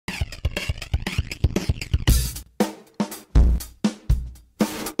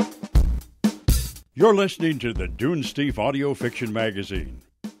You're listening to the Dunesteef Audio Fiction Magazine.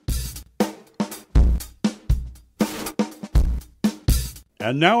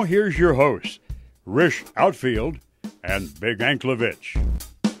 And now here's your hosts, Rish Outfield and Big Anklevich.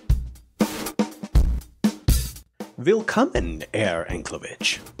 Willkommen, Herr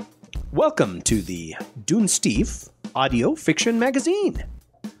Anklevich. Welcome to the Dunesteef Audio Fiction Magazine.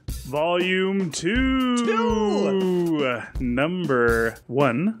 Volume 2. Number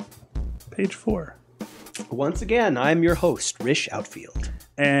 1, page 4. Once again, I'm your host, Rish Outfield.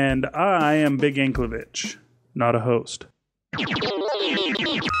 And I am Big Anklevich, not a host.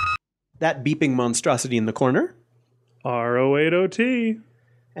 That beeping monstrosity in the corner. R-O-8-O-T.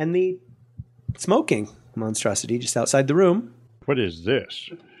 And the smoking monstrosity just outside the room. What is this?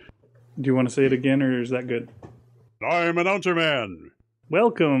 Do you want to say it again, or is that good? I'm Announcer Man.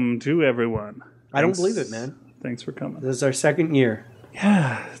 Welcome to everyone. I don't believe it, man. Thanks for coming. This is our second year.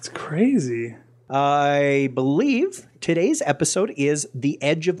 Yeah, it's crazy. I believe today's episode is The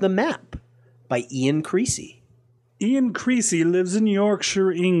Edge of the Map by Ian Creasey. Ian Creasey lives in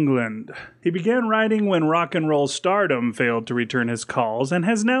Yorkshire, England. He began writing when rock and roll stardom failed to return his calls and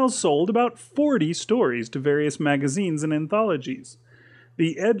has now sold about 40 stories to various magazines and anthologies.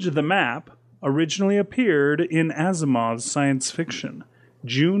 The Edge of the Map originally appeared in Asimov's science fiction,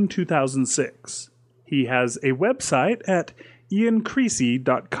 June 2006. He has a website at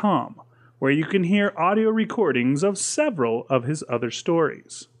iancreasey.com, where you can hear audio recordings of several of his other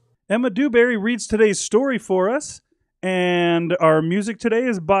stories. Emma Dubery reads today's story for us, and our music today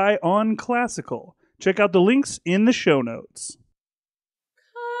is by On Classical. Check out the links in the show notes.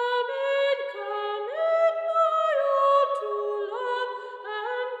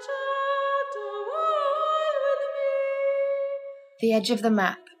 The Edge of the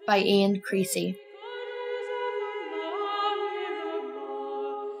Map by Ian Creasey.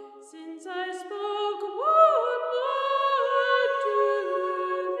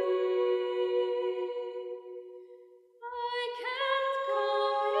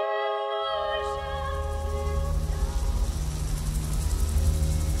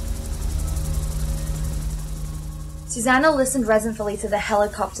 Susanna listened resentfully to the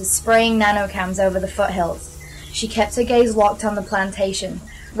helicopters spraying nano-cams over the foothills. She kept her gaze locked on the plantation,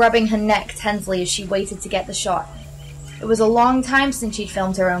 rubbing her neck tensely as she waited to get the shot. It was a long time since she'd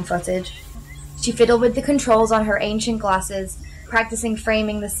filmed her own footage. She fiddled with the controls on her ancient glasses, practicing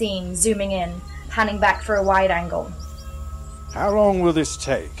framing the scene, zooming in, panning back for a wide angle. How long will this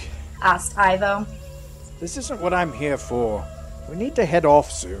take? Asked Ivo. This isn't what I'm here for. We need to head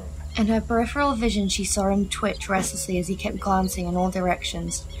off soon. In her peripheral vision, she saw him twitch restlessly as he kept glancing in all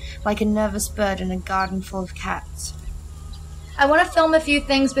directions, like a nervous bird in a garden full of cats. I want to film a few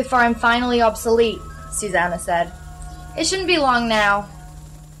things before I'm finally obsolete, Susanna said. It shouldn't be long now.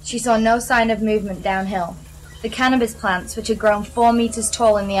 She saw no sign of movement downhill. The cannabis plants, which had grown 4 meters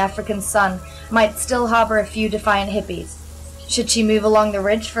tall in the African sun, might still harbor a few defiant hippies. Should she move along the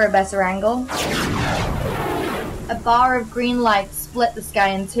ridge for a better angle? A bar of green light split the sky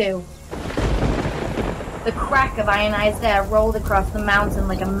in two. The crack of ionized air rolled across the mountain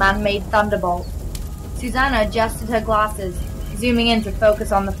like a man-made thunderbolt. Susanna adjusted her glasses, zooming in to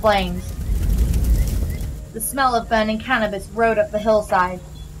focus on the flames. The smell of burning cannabis rode up the hillside.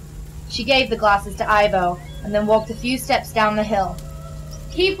 She gave the glasses to Ivo, and then walked a few steps down the hill.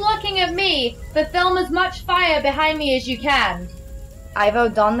 Keep looking at me, but film as much fire behind me as you can. Ivo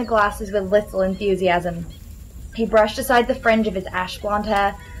donned the glasses with little enthusiasm. He brushed aside the fringe of his ash-blonde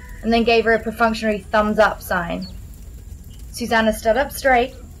hair, and then gave her a perfunctory thumbs-up sign. Susanna stood up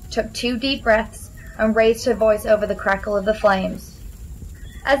straight, took 2 deep breaths, and raised her voice over the crackle of the flames.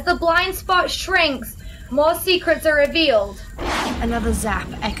 As the blind spot shrinks, more secrets are revealed. Another zap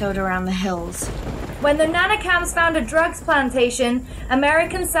echoed around the hills. When the nano-cams found a drugs plantation,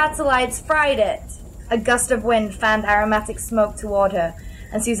 American satellites fried it. A gust of wind fanned aromatic smoke toward her,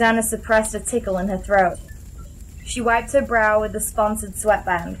 and Susanna suppressed a tickle in her throat. She wiped her brow with the sponsored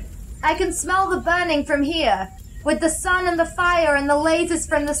sweatband. I can smell the burning from here. With the sun and the fire and the lasers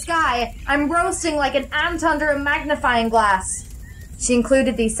from the sky, I'm roasting like an ant under a magnifying glass. She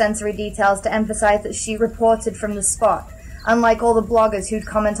included these sensory details to emphasize that she reported from the spot, unlike all the bloggers who'd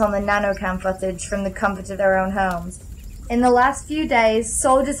comment on the nano-cam footage from the comfort of their own homes. In the last few days,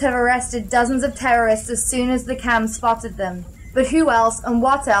 soldiers have arrested dozens of terrorists as soon as the cam spotted them. But who else and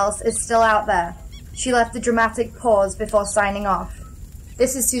what else is still out there? She left a dramatic pause before signing off.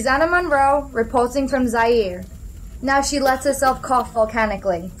 This is Susanna Monroe, reporting from Zaire. Now she let herself cough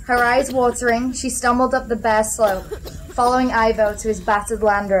volcanically. Her eyes watering, she stumbled up the bare slope, following Ivo to his battered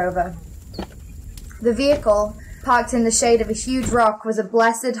Land Rover. The vehicle, Parked in the shade of a huge rock was a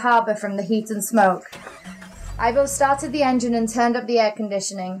blessed harbour from the heat and smoke. Ivo started the engine and turned up the air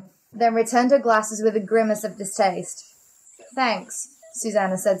conditioning, then returned her glasses with a grimace of distaste. "Thanks,"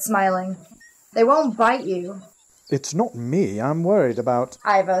 Susanna said, smiling. "They won't bite you." It's not me I'm worried about,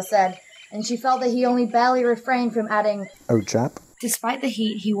 Ivo said, and she felt that he only barely refrained from adding, "Oh, chap." Despite the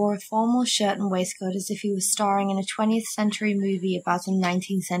heat, he wore a formal shirt and waistcoat as if he was starring in a 20th century movie about a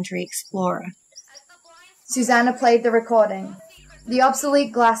 19th century explorer. Susanna played the recording. The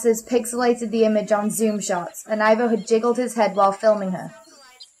obsolete glasses pixelated the image on zoom shots, and Ivo had jiggled his head while filming her.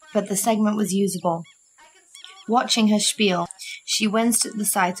 But the segment was usable. Watching her spiel, she winced at the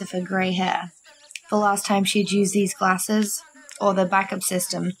sight of her grey hair. The last time she had used these glasses, or their backup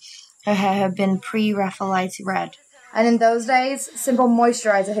system, her hair had been pre-Raphaelite red. And in those days, simple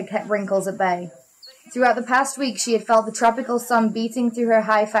moisturizer had kept wrinkles at bay. Throughout the past week, she had felt the tropical sun beating through her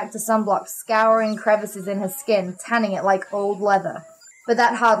high-factor sunblock, scouring crevices in her skin, tanning it like old leather. But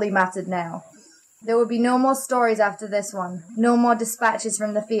that hardly mattered now. There would be no more stories after this one, no more dispatches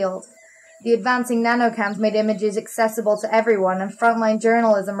from the field. The advancing nano-cams made images accessible to everyone and frontline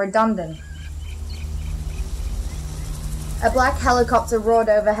journalism redundant. A black helicopter roared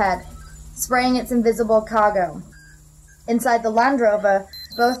overhead, spraying its invisible cargo. Inside the Land Rover,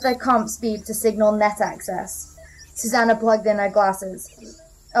 both their comps beeped to signal net access. Susanna plugged in her glasses,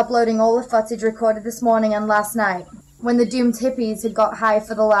 uploading all the footage recorded this morning and last night, when the doomed hippies had got high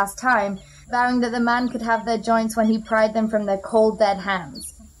for the last time, vowing that the man could have their joints when he pried them from their cold, dead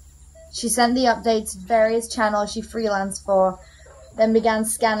hands. She sent the updates to various channels she freelanced for, then began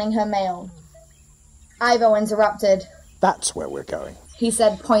scanning her mail. Ivo interrupted. "That's where we're going," he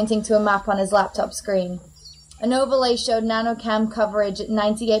said, pointing to a map on his laptop screen. An overlay showed nano-cam coverage at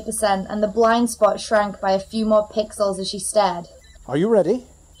 98%, and the blind spot shrank by a few more pixels as she stared. "Are you ready?"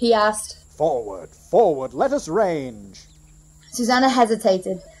 He asked. Forward, let us range." Susanna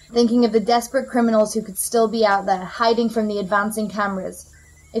hesitated, thinking of the desperate criminals who could still be out there, hiding from the advancing cameras.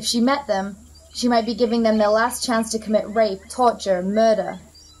 If she met them, she might be giving them their last chance to commit rape, torture, murder.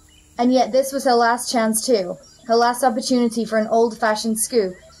 And yet this was her last chance too, her last opportunity for an old-fashioned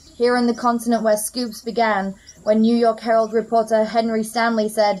scoop, here on the continent where scoops began, when New York Herald reporter Henry Stanley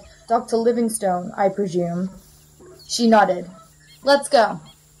said, "Dr. Livingstone, I presume." She nodded. "Let's go."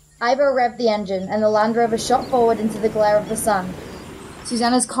 Ivo revved the engine, and the Land Rover shot forward into the glare of the sun.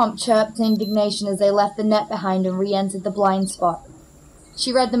 Susanna's comp chirped in indignation as they left the net behind and re-entered the blind spot.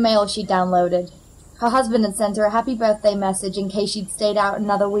 She read the mail she'd downloaded. Her husband had sent her a happy birthday message in case she'd stayed out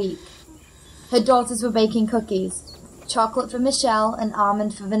another week. Her daughters were baking cookies. Chocolate for Michelle and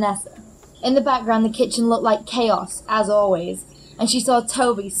almond for Vanessa. In the background, the kitchen looked like chaos, as always, and she saw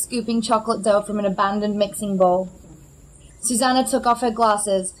Toby scooping chocolate dough from an abandoned mixing bowl. Susanna took off her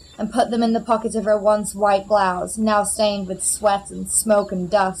glasses and put them in the pocket of her once white blouse, now stained with sweat and smoke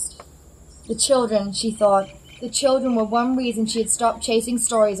and dust. The children, she thought, the children were one reason she had stopped chasing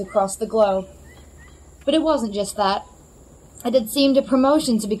stories across the globe. But it wasn't just that. It had seemed a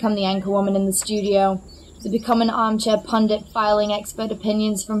promotion to become the anchorwoman in the studio, to become an armchair pundit filing expert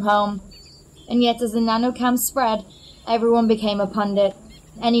opinions from home. And yet as the nano-cam spread, everyone became a pundit.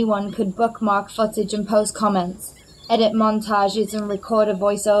 Anyone could bookmark footage and post comments, edit montages and record a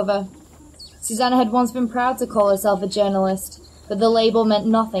voiceover. Susanna had once been proud to call herself a journalist, but the label meant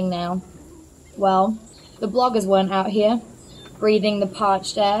nothing now. Well, the bloggers weren't out here, breathing the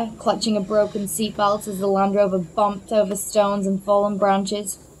parched air, clutching a broken seatbelt as the Land Rover bumped over stones and fallen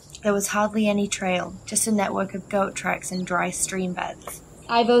branches. There was hardly any trail, just a network of goat tracks and dry stream beds.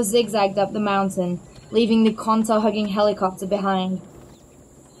 Ivo zigzagged up the mountain, leaving the contour-hugging helicopter behind.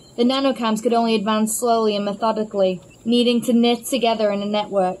 The nanocams could only advance slowly and methodically, needing to knit together in a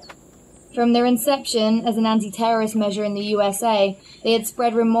network. From their inception as an anti-terrorist measure in the USA, they had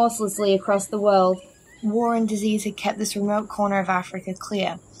spread remorselessly across the world. War and disease had kept this remote corner of Africa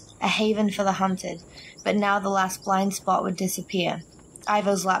clear, a haven for the hunted, but now the last blind spot would disappear.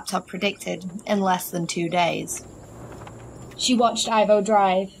 Ivo's laptop predicted, in less than 2 days. She watched Ivo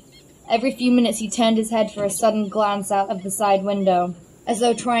drive. Every few minutes he turned his head for a sudden glance out of the side window, as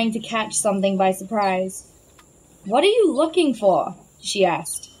though trying to catch something by surprise. "What are you looking for?" she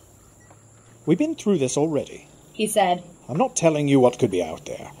asked. "We've been through this already," he said. "I'm not telling you what could be out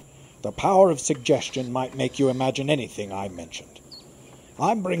there. The power of suggestion might make you imagine anything I mentioned.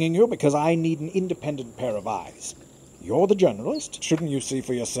 I'm bringing you because I need an independent pair of eyes. You're the journalist. Shouldn't you see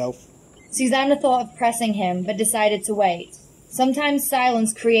for yourself?" Susanna thought of pressing him, but decided to wait. Sometimes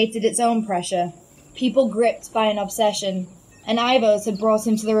silence created its own pressure. People gripped by an obsession, and Ivo's had brought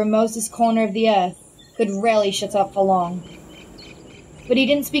him to the remotest corner of the earth, could rarely shut up for long. But he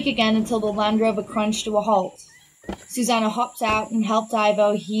didn't speak again until the Land Rover crunched to a halt. Susanna hopped out and helped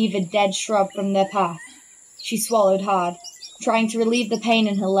Ivo heave a dead shrub from their path. She swallowed hard, trying to relieve the pain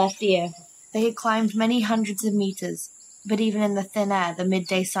in her left ear. They had climbed many hundreds of meters, but even in the thin air, the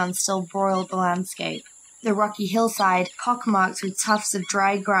midday sun still broiled the landscape. The rocky hillside, pockmarked with tufts of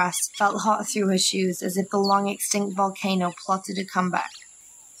dry grass, felt hot through her shoes, as if the long-extinct volcano plotted a comeback.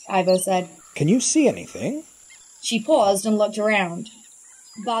 Ivo said, Can you see anything? She paused and looked around.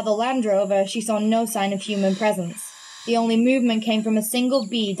 Bar the Land Rover, she saw no sign of human presence. The only movement came from a single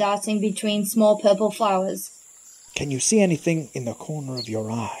bee darting between small purple flowers. Can you see anything in the corner of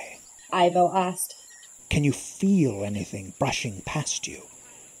your eye? Ivo asked. Can you feel anything brushing past you,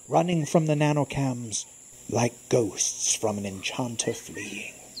 running from the nano-cams like ghosts from an enchanter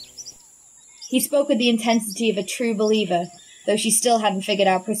fleeing? He spoke with the intensity of a true believer, though she still hadn't figured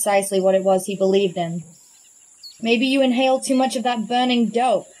out precisely what it was he believed in. Maybe you inhaled too much of that burning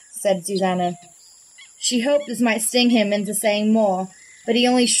dope, said Susanna. She hoped this might sting him into saying more, but he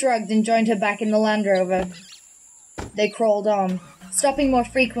only shrugged and joined her back in the Land Rover. They crawled on, stopping more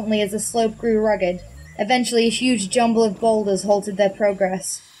frequently as the slope grew rugged. Eventually, a huge jumble of boulders halted their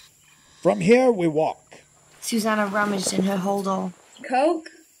progress. From here we walk. Susanna rummaged in her hold-all. Coke?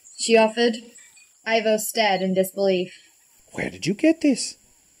 She offered. Ivo stared in disbelief. Where did you get this?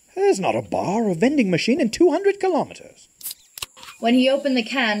 There's not a bar or vending machine in 200 kilometers. When he opened the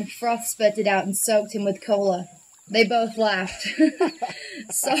can, froth spurted out and soaked him with cola. They both laughed.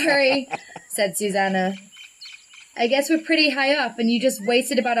 Sorry, said Susanna. I guess we're pretty high up, and you just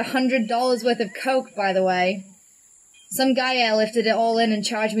wasted about $100 worth of Coke, by the way. Some guy airlifted it all in and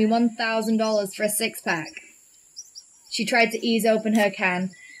charged me $1,000 for a six-pack. She tried to ease open her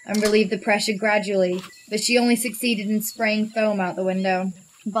can and relieve the pressure gradually, but she only succeeded in spraying foam out the window.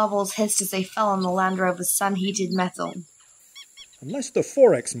 Bubbles hissed as they fell on the Land Rover's sun-heated metal. Unless the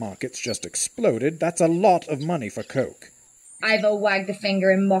Forex market's just exploded, that's a lot of money for Coke. Ivo wagged a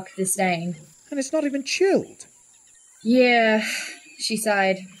finger in mock disdain. And it's not even chilled. Yeah, she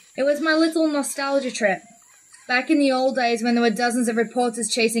sighed. It was my little nostalgia trip. Back in the old days when there were dozens of reporters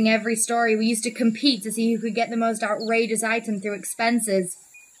chasing every story, we used to compete to see who could get the most outrageous item through expenses.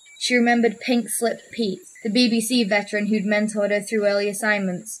 She remembered Pink Slip Pete, the BBC veteran who'd mentored her through early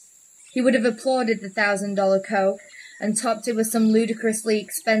assignments. He would have applauded the $1,000 Coke and topped it with some ludicrously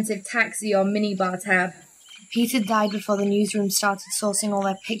expensive taxi or minibar tab. Pete had died before the newsroom started sourcing all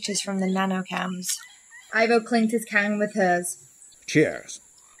their pictures from the nano-cams. Ivo clinked his can with hers. Cheers.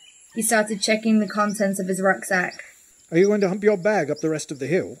 He started checking the contents of his rucksack. Are you going to hump your bag up the rest of the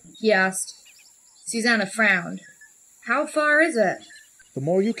hill? He asked. Susanna frowned. How far is it? The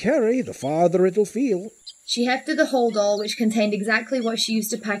more you carry, the farther it'll feel. She hefted the hold-all, which contained exactly what she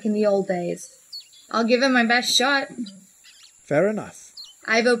used to pack in the old days. I'll give it my best shot. Fair enough.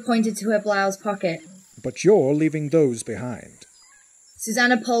 Ivo pointed to her blouse pocket. But you're leaving those behind.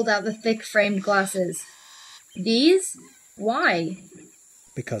 Susanna pulled out the thick-framed glasses. These? Why?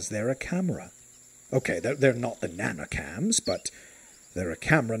 Because they're a camera. Okay, they're not the nano-cams, but they're a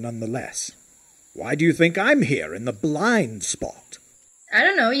camera nonetheless. Why do you think I'm here in the blind spot? I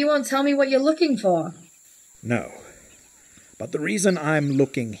don't know, you won't tell me what you're looking for. No. But the reason I'm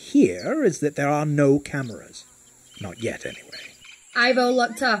looking here is that there are no cameras. Not yet, anyway. Ivo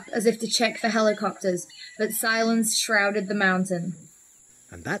looked up as if to check for helicopters, but silence shrouded the mountain.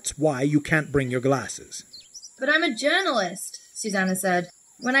 And that's why you can't bring your glasses. But I'm a journalist, Susanna said.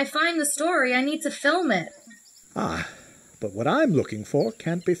 When I find the story, I need to film it. Ah, but what I'm looking for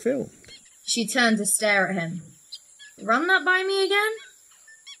can't be filmed. She turned to stare at him. Run that by me again?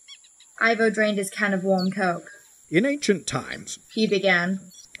 Ivo drained his can of warm Coke. In ancient times, he began,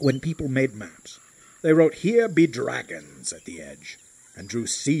 when people made maps, they wrote, "Here be dragons" at the edge, and drew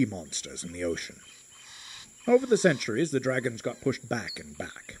sea monsters in the ocean. Over the centuries, the dragons got pushed back and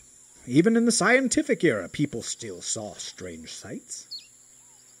back. Even in the scientific era, people still saw strange sights.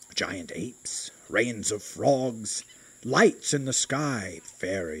 Giant apes, rains of frogs, lights in the sky,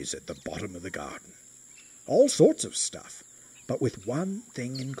 fairies at the bottom of the garden. All sorts of stuff, but with one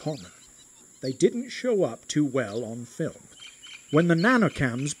thing in common. They didn't show up too well on film. When the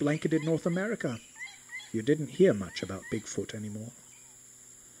nano-cams blanketed North America, you didn't hear much about Bigfoot anymore.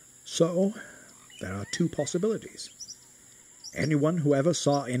 So, there are two possibilities. Anyone who ever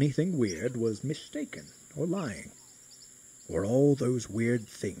saw anything weird was mistaken or lying. Or all those weird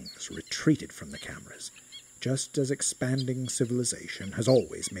things retreated from the cameras, just as expanding civilization has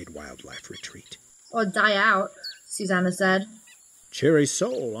always made wildlife retreat. Or die out, Susanna said. Cheery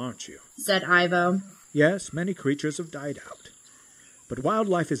soul, aren't you? Said Ivo. Yes, many creatures have died out. But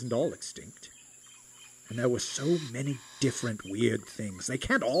wildlife isn't all extinct. And there were so many different weird things. They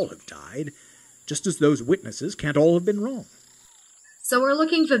can't all have died. just as those witnesses can't all have been wrong. So we're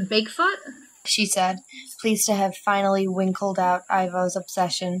looking for Bigfoot? She said, pleased to have finally winkled out Ivo's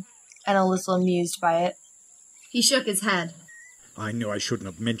obsession, and a little amused by it. He shook his head. I knew I shouldn't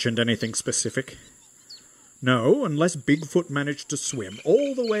have mentioned anything specific. No, unless Bigfoot managed to swim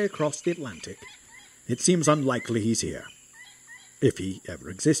all the way across the Atlantic, it seems unlikely he's here. If he ever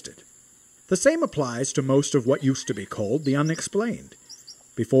existed. The same applies to most of what used to be called the unexplained,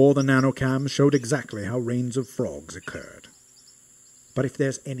 before the nano-cams showed exactly how rains of frogs occurred. But if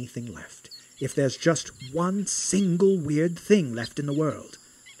there's anything left, if there's just one single weird thing left in the world,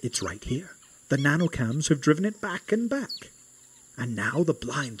 it's right here. The nano-cams have driven it back and back. And now the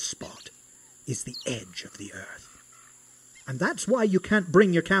blind spot is the edge of the Earth. And that's why you can't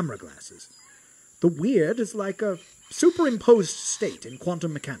bring your camera glasses. The weird is like a superimposed state in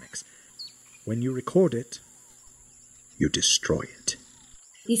quantum mechanics. When you record it, you destroy it.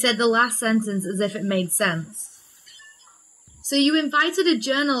 He said the last sentence as if it made sense. So you invited a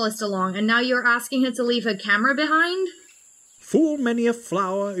journalist along, and now you're asking her to leave her camera behind? Full many a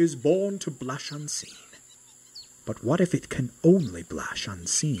flower is born to blush unseen. But what if it can only blush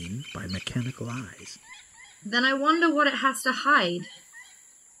unseen by mechanical eyes? Then I wonder what it has to hide.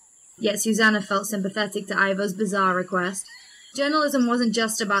 Yet Susanna felt sympathetic to Ivo's bizarre request. Journalism wasn't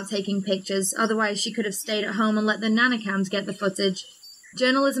just about taking pictures, otherwise she could have stayed at home and let the nano-cams get the footage.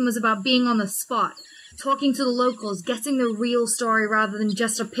 Journalism was about being on the spot, talking to the locals, getting the real story rather than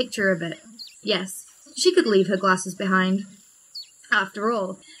just a picture of it. Yes, she could leave her glasses behind. After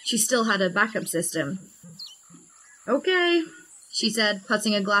all, she still had her backup system. Okay, she said,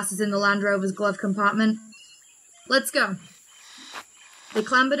 putting her glasses in the Land Rover's glove compartment. Let's go. They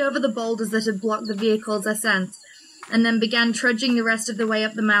clambered over the boulders that had blocked the vehicle's ascent, and then began trudging the rest of the way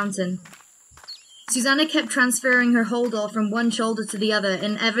up the mountain. Susanna kept transferring her hold-all from one shoulder to the other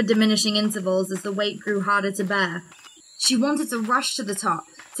in ever-diminishing intervals as the weight grew harder to bear. She wanted to rush to the top,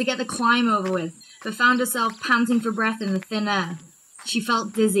 to get the climb over with, but found herself panting for breath in the thin air. She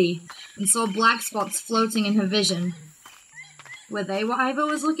felt dizzy, and saw black spots floating in her vision. Were they what Ivo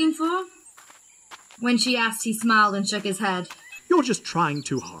was looking for? When she asked, he smiled and shook his head. You're just trying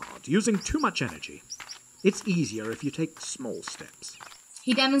too hard, using too much energy. It's easier if you take small steps.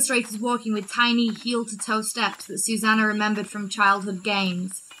 He demonstrated walking with tiny heel-to-toe steps that Susanna remembered from childhood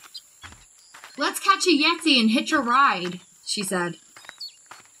games. Let's catch a Yeti and hitch a ride, she said.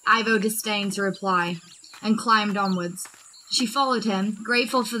 Ivo disdained to reply, and climbed onwards. She followed him,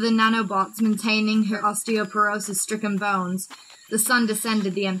 grateful for the nanobots maintaining her osteoporosis-stricken bones. The sun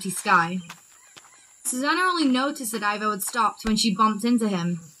descended the empty sky. Susanna only noticed that Ivo had stopped when she bumped into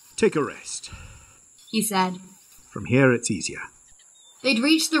him. Take a rest, he said. From here it's easier. They'd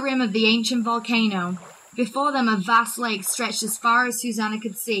reached the rim of the ancient volcano. Before them a vast lake stretched as far as Susanna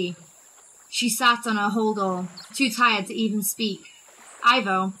could see. She sat on her hold-all, too tired to even speak.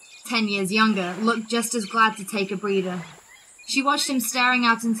 Ivo, 10 years younger, looked just as glad to take a breather. She watched him staring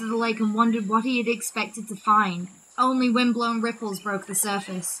out into the lake and wondered what he had expected to find. Only wind-blown ripples broke the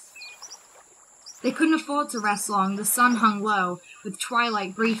surface. They couldn't afford to rest long. The sun hung low, with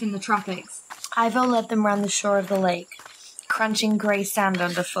twilight brief in the tropics. Ivo led them round the shore of the lake, crunching grey sand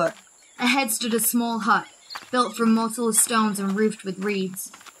underfoot. Ahead stood a small hut, built from mortarless stones and roofed with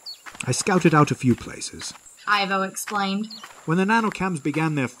reeds. I scouted out a few places, Ivo explained. When the nano-cams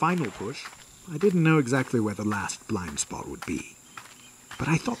began their final push, I didn't know exactly where the last blind spot would be. But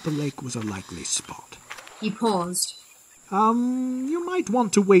I thought the lake was a likely spot. He paused. You might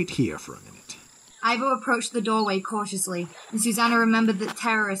want to wait here for a minute. Ivo approached the doorway cautiously, and Susanna remembered that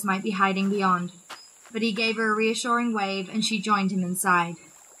terrorists might be hiding beyond. But he gave her a reassuring wave, and she joined him inside.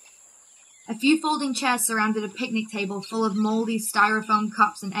 A few folding chairs surrounded a picnic table full of mouldy styrofoam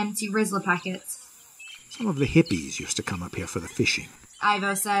cups and empty Rizzler packets. Some of the hippies used to come up here for the fishing,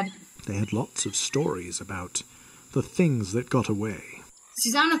 Ivo said. They had lots of stories about the things that got away.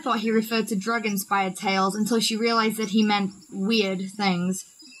 Susanna thought he referred to drug-inspired tales until she realized that he meant weird things.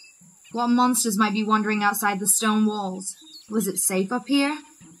 What monsters might be wandering outside the stone walls? Was it safe up here?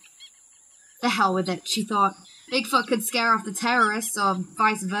 The hell with it, she thought. Bigfoot could scare off the terrorists, or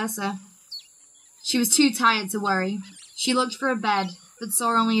vice versa. She was too tired to worry. She looked for a bed, but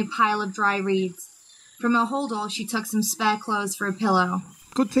saw only a pile of dry reeds. From her hold-all, she took some spare clothes for a pillow.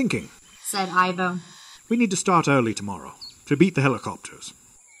 Good thinking, said Ivo. We need to start early tomorrow, to beat the helicopters.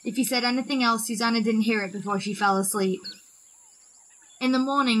 If he said anything else, Susanna didn't hear it before she fell asleep. In the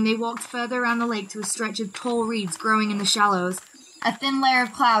morning, they walked further around the lake to a stretch of tall reeds growing in the shallows. A thin layer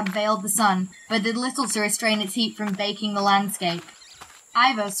of cloud veiled the sun, but did little to restrain its heat from baking the landscape.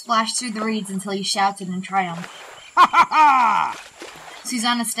 Ivo splashed through the reeds until he shouted in triumph. Ha ha ha!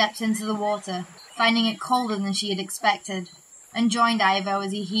 Susanna stepped into the water, finding it colder than she had expected, and joined Ivo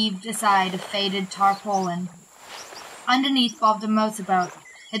as he heaved aside a faded tarpaulin. Underneath bobbed a motorboat,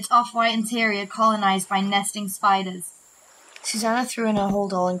 its off-white interior colonized by nesting spiders. Susanna threw in her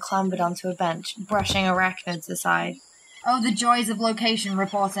holdall and clambered onto a bench, brushing arachnids aside. Oh, the joys of location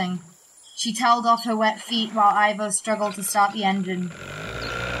reporting. She toweled off her wet feet while Ivo struggled to start the engine.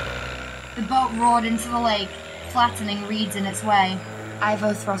 The boat roared into the lake, flattening reeds in its way.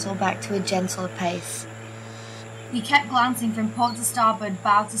 Ivo throttled back to a gentler pace. He kept glancing from port to starboard,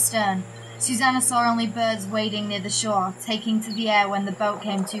 bow to stern. Susanna saw only birds wading near the shore, taking to the air when the boat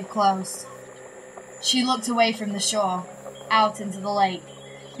came too close. She looked away from the shore, out into the lake.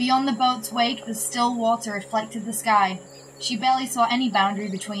 Beyond the boat's wake, the still water reflected the sky. She barely saw any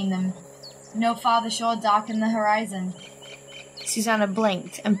boundary between them. No farther shore darkened the horizon. Susanna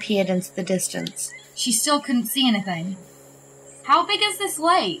blinked and peered into the distance. She still couldn't see anything. "How big is this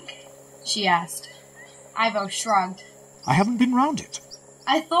lake?" she asked. Ivo shrugged. I haven't been round it.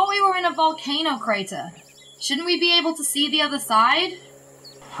 "I thought we were in a volcano crater. Shouldn't we be able to see the other side?"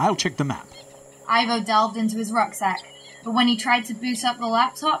 I'll check the map. Ivo delved into his rucksack, but when he tried to boot up the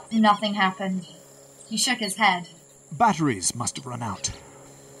laptop, nothing happened. He shook his head. Batteries must have run out.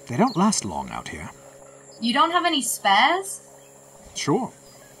 They don't last long out here. "You don't have any spares?" Sure,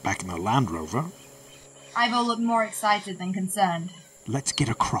 back in the Land Rover. Ivo looked more excited than concerned. Let's get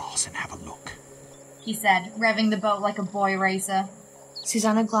across and have a look, he said, revving the boat like a boy racer.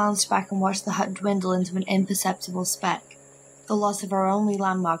 Susanna glanced back and watched the hut dwindle into an imperceptible speck. The loss of her only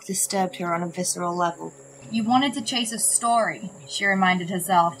landmark disturbed her on a visceral level. You wanted to chase a story, she reminded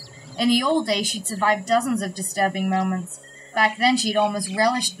herself. In the old days, she'd survived dozens of disturbing moments. Back then, she'd almost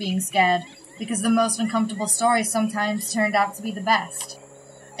relished being scared, because the most uncomfortable stories sometimes turned out to be the best.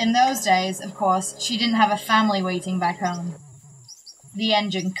 In those days, of course, she didn't have a family waiting back home. The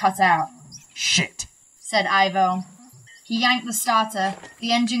engine cut out. Shit, said Ivo. He yanked the starter.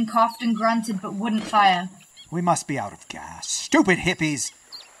 The engine coughed and grunted but wouldn't fire. We must be out of gas. Stupid hippies!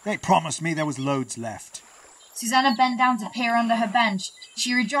 They promised me there was loads left. Susanna bent down to peer under her bench.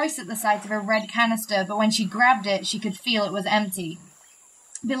 She rejoiced at the sight of a red canister, but when she grabbed it, she could feel it was empty.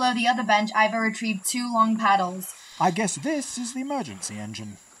 Below the other bench, Ivo retrieved 2 long paddles. I guess this is the emergency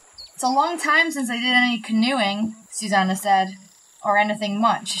engine. It's a long time since I did any canoeing, Susanna said. Or anything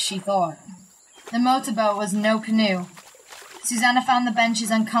much, she thought. The motorboat was no canoe. Susanna found the benches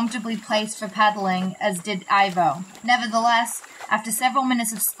uncomfortably placed for paddling, as did Ivo. Nevertheless, after several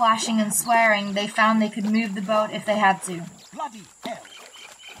minutes of splashing and swearing, they found they could move the boat if they had to. Bloody hell!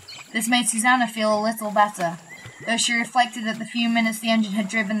 This made Susanna feel a little better, though she reflected that the few minutes the engine had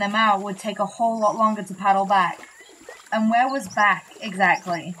driven them out would take a whole lot longer to paddle back. And where was back,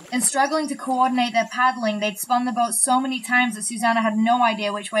 exactly? In struggling to coordinate their paddling, they'd spun the boat so many times that Susanna had no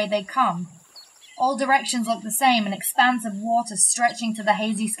idea which way they'd come. All directions looked the same, an expanse of water stretching to the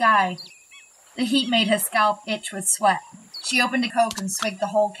hazy sky. The heat made her scalp itch with sweat. She opened a Coke and swigged the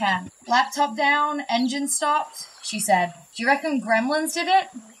whole can. Laptop down, engine stopped, she said. Do you reckon gremlins did it?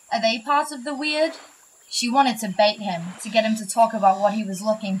 Are they part of the weird? She wanted to bait him, to get him to talk about what he was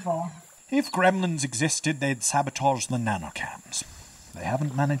looking for. If gremlins existed, they'd sabotage the nano-cams. They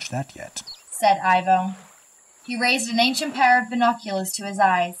haven't managed that yet, said Ivo. He raised an ancient pair of binoculars to his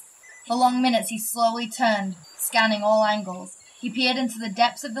eyes. For long minutes he slowly turned, scanning all angles. He peered into the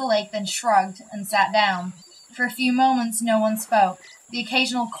depths of the lake, then shrugged and sat down. For a few moments no one spoke. The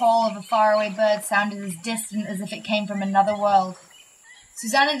occasional call of a faraway bird sounded as distant as if it came from another world.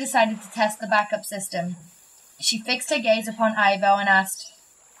 Susanna decided to test the backup system. She fixed her gaze upon Ivo and asked,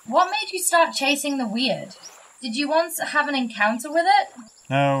 What made you start chasing the weird? Did you once have an encounter with it?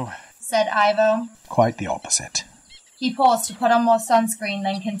 No, said Ivo. Quite the opposite. He paused to put on more sunscreen,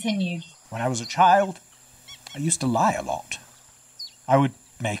 then continued. When I was a child, I used to lie a lot. I would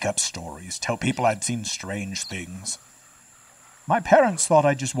make up stories, tell people I'd seen strange things. My parents thought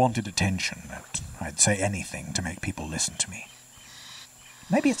I just wanted attention, that I'd say anything to make people listen to me.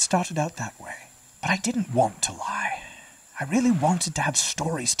 Maybe it started out that way, but I didn't want to lie. I really wanted to have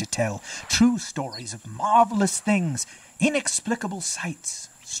stories to tell, true stories of marvelous things, inexplicable sights,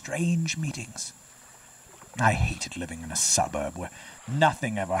 strange meetings. I hated living in a suburb where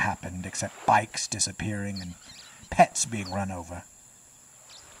nothing ever happened except bikes disappearing and pets being run over.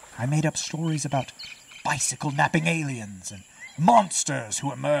 I made up stories about bicycle-napping aliens and monsters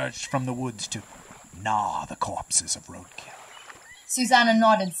who emerged from the woods to gnaw the corpses of roadkill. Susanna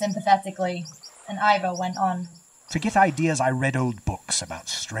nodded sympathetically, and Ivo went on. To get ideas, I read old books about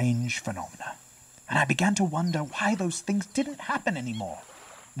strange phenomena, and I began to wonder why those things didn't happen anymore.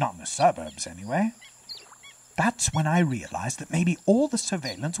 Not in the suburbs, anyway. That's when I realized that maybe all the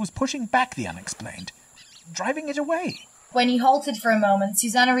surveillance was pushing back the unexplained, driving it away. When he halted for a moment,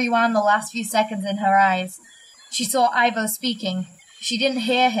 Susanna rewound the last few seconds in her eyes. She saw Ivo speaking. She didn't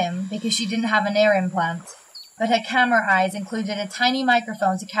hear him because she didn't have an ear implant, but her camera eyes included a tiny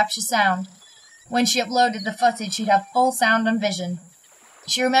microphone to capture sound. When she uploaded the footage, she'd have full sound and vision.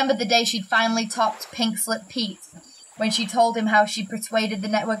 She remembered the day she'd finally topped Pink Slip Pete, when she told him how she'd persuaded the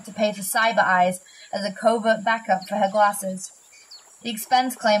network to pay for cyber eyes as a covert backup for her glasses. The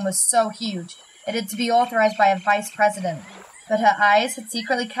expense claim was so huge, it had to be authorized by a vice president, but her eyes had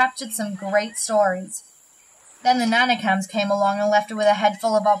secretly captured some great stories. Then the nano-cams came along and left her with a head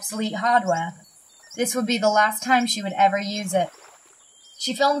full of obsolete hardware. This would be the last time she would ever use it.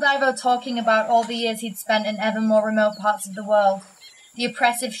 She filmed Ivo talking about all the years he'd spent in ever more remote parts of the world. The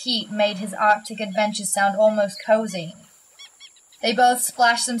oppressive heat made his Arctic adventures sound almost cozy. They both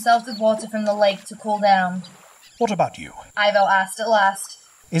splashed themselves with water from the lake to cool down. What about you? Ivo asked at last.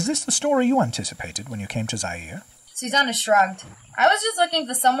 Is this the story you anticipated when you came to Zaire? Susanna shrugged. I was just looking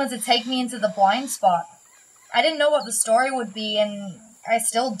for someone to take me into the blind spot. I didn't know what the story would be, and I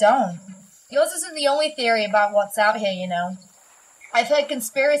still don't. Yours isn't the only theory about what's out here, you know. I've heard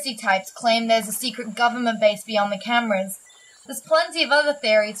conspiracy types claim there's a secret government base beyond the cameras. There's plenty of other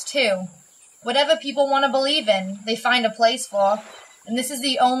theories, too. Whatever people want to believe in, they find a place for, and this is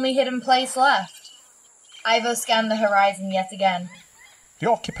the only hidden place left. Ivo scanned the horizon yet again. The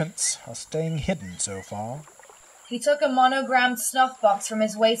occupants are staying hidden so far. He took a monogrammed snuff box from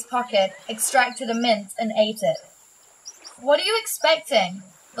his waist pocket, extracted a mint, and ate it. What are you expecting?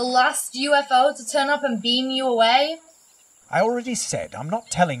 The last UFO to turn up and beam you away? I already said I'm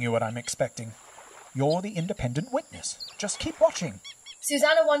not telling you what I'm expecting. You're the independent witness. Just keep watching.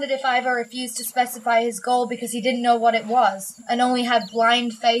 Susanna wondered if Ivo refused to specify his goal because he didn't know what it was, and only had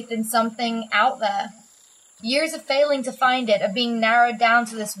blind faith in something out there. Years of failing to find it, of being narrowed down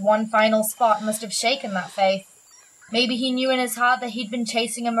to this one final spot, must have shaken that faith. Maybe he knew in his heart that he'd been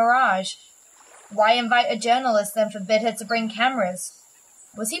chasing a mirage. Why invite a journalist, then forbid her to bring cameras?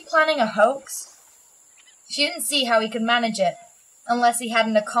 Was he planning a hoax? She didn't see how he could manage it, unless he had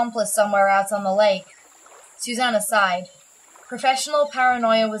an accomplice somewhere out on the lake. Susanna sighed. Professional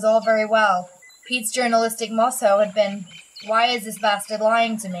paranoia was all very well. Pete's journalistic motto had been, "Why is this bastard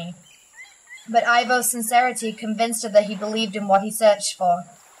lying to me?" But Ivo's sincerity convinced her that he believed in what he searched for.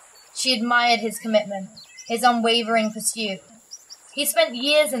 She admired his commitment, his unwavering pursuit. He spent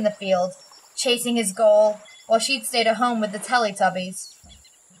years in the field, chasing his goal, while she'd stayed at home with the Teletubbies.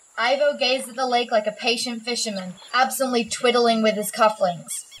 Ivo gazed at the lake like a patient fisherman, absently twiddling with his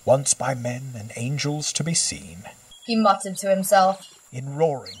cufflinks. Once by men and angels to be seen, He muttered to himself. In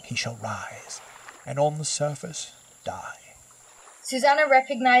roaring he shall rise, and on the surface die. Susanna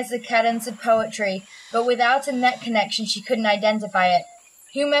recognized the cadence of poetry, but without a net connection she couldn't identify it.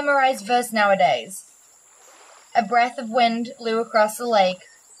 Who memorized verse nowadays? A breath of wind blew across the lake,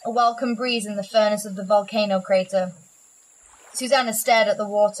 a welcome breeze in the furnace of the volcano crater. Susanna stared at the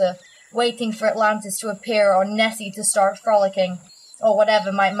water, waiting for Atlantis to appear or Nessie to start frolicking, or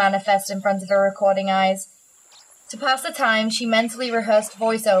whatever might manifest in front of her recording eyes. To pass the time, she mentally rehearsed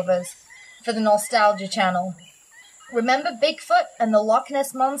voiceovers for the Nostalgia Channel. Remember Bigfoot and the Loch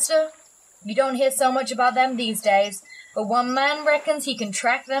Ness Monster? You don't hear so much about them these days, but one man reckons he can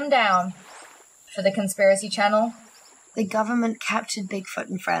track them down. For the Conspiracy Channel. The government captured Bigfoot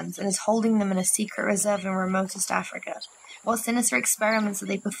and friends and is holding them in a secret reserve in remotest Africa. What sinister experiments are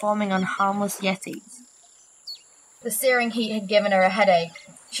they performing on harmless yetis? The searing heat had given her a headache.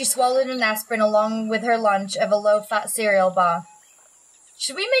 She swallowed an aspirin along with her lunch of a low-fat cereal bar.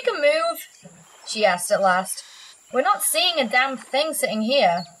 "Should we make a move?" she asked at last. "We're not seeing a damn thing sitting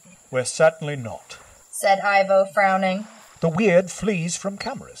here." We're certainly not, said Ivo, frowning. The weird flees from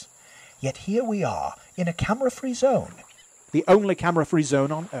cameras. Yet here we are, in a camera-free zone. The only camera-free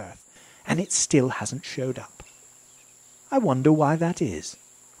zone on Earth, and it still hasn't showed up. I wonder why that is.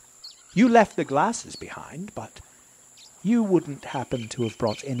 You left the glasses behind, but you wouldn't happen to have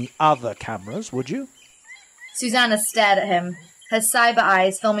brought any other cameras, would you? Susanna stared at him, her cyber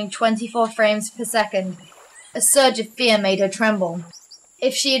eyes filming 24 frames per second. A surge of fear made her tremble.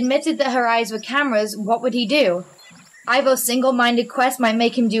 If she admitted that her eyes were cameras, what would he do? Ivo's single-minded quest might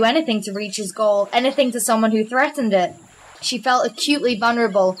make him do anything to reach his goal, anything to someone who threatened it. She felt acutely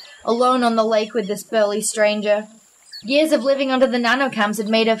vulnerable, alone on the lake with this burly stranger. Years of living under the nano-cams had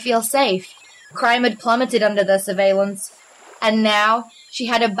made her feel safe. Crime had plummeted under their surveillance. And now, she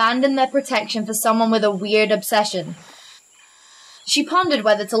had abandoned their protection for someone with a weird obsession. She pondered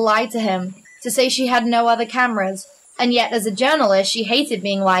whether to lie to him, to say she had no other cameras, and yet as a journalist she hated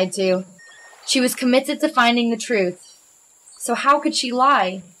being lied to. She was committed to finding the truth. So how could she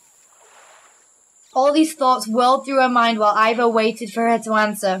lie? All these thoughts whirled through her mind while Ivo waited for her to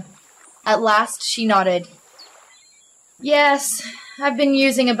answer. At last, she nodded. Yes, I've been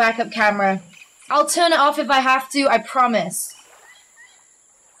using a backup camera. I'll turn it off if I have to, I promise.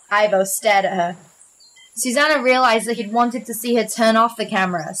 Ivo stared at her. Susanna realized that he'd wanted to see her turn off the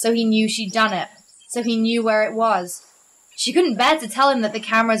camera, so he knew she'd done it, so he knew where it was. She couldn't bear to tell him that the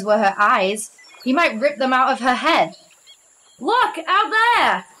cameras were her eyes. He might rip them out of her head. Look, out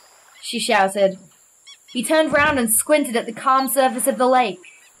there! She shouted. He turned round and squinted at the calm surface of the lake.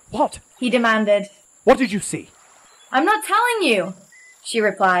 What? He demanded. What did you see? I'm not telling you, she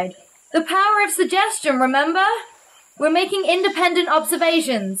replied. The power of suggestion, remember? We're making independent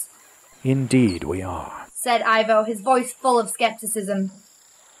observations. Indeed we are, said Ivo, his voice full of skepticism.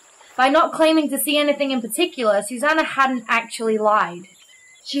 By not claiming to see anything in particular, Susanna hadn't actually lied.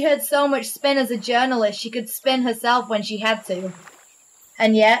 She heard so much spin as a journalist she could spin herself when she had to.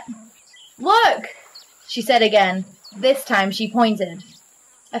 And yet, look, she said again. This time she pointed.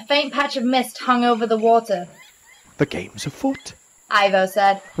 A faint patch of mist hung over the water. The game's afoot, Ivo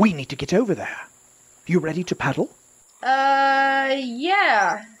said. We need to get over there. You ready to paddle?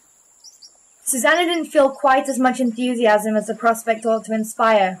 Yeah. Susanna didn't feel quite as much enthusiasm as the prospect ought to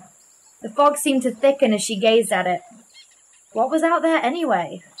inspire. The fog seemed to thicken as she gazed at it. What was out there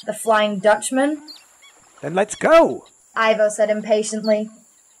anyway? The Flying Dutchman? Then let's go, Ivo said impatiently.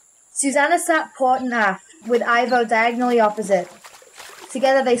 Susanna sat port and aft, with Ivo diagonally opposite.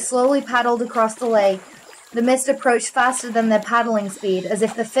 Together they slowly paddled across the lake. The mist approached faster than their paddling speed, as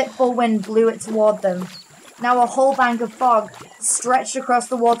if the fitful wind blew it toward them. Now a whole bank of fog stretched across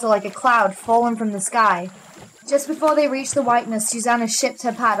the water like a cloud fallen from the sky. Just before they reached the whiteness, Susanna shipped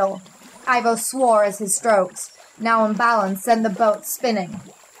her paddle. Ivo swore as his strokes, now unbalanced, sent the boat spinning.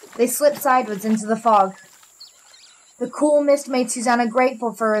 They slipped sideways into the fog. The cool mist made Susanna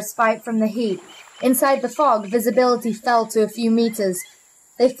grateful for a respite from the heat. Inside the fog, visibility fell to a few meters.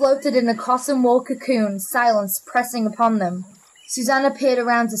 They floated in a cotton wool cocoon, silence pressing upon them. Susanna peered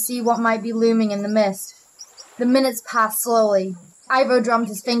around to see what might be looming in the mist. The minutes passed slowly. Ivo drummed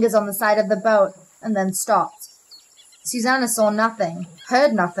his fingers on the side of the boat, and then stopped. Susanna saw nothing,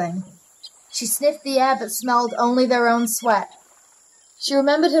 heard nothing. She sniffed the air but smelled only their own sweat. She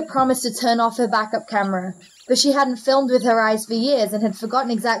remembered her promise to turn off her backup camera, but she hadn't filmed with her eyes for years and had forgotten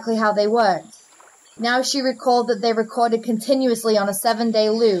exactly how they worked. Now she recalled that they recorded continuously on a 7-day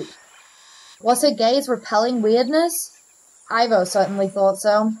loop. Was her gaze repelling weirdness? Ivo certainly thought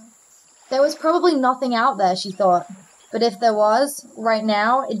so. There was probably nothing out there, she thought, but if there was, right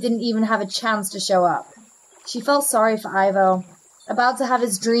now, it didn't even have a chance to show up. She felt sorry for Ivo, about to have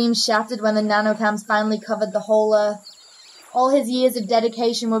his dreams shattered when the nano-cams finally covered the whole Earth. All his years of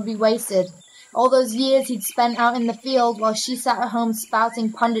dedication would be wasted. All those years he'd spent out in the field while she sat at home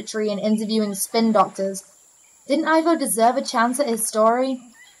spouting punditry and interviewing spin doctors. Didn't Ivo deserve a chance at his story?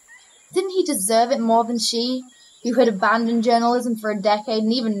 Didn't he deserve it more than she, who had abandoned journalism for a decade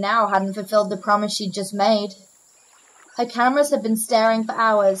and even now hadn't fulfilled the promise she'd just made? Her cameras had been staring for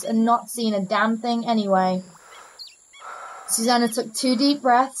hours and not seen a damn thing anyway. Susanna took 2 deep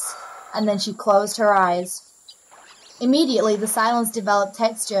breaths, and then she closed her eyes. Immediately, the silence developed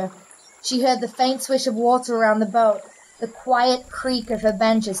texture. She heard the faint swish of water around the boat, the quiet creak of her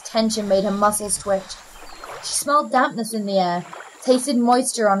bench as tension made her muscles twitch. She smelled dampness in the air, tasted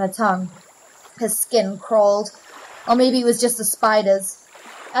moisture on her tongue. Her skin crawled, or maybe it was just the spiders.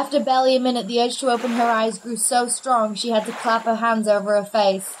 After barely a minute, the urge to open her eyes grew so strong she had to clap her hands over her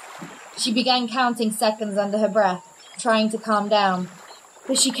face. She began counting seconds under her breath, trying to calm down.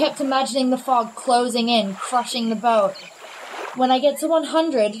 But she kept imagining the fog closing in, crushing the boat. When I get to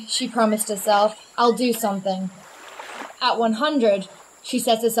 100, she promised herself, I'll do something. At 100, she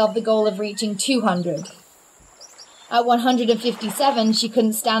set herself the goal of reaching 200. At 157, she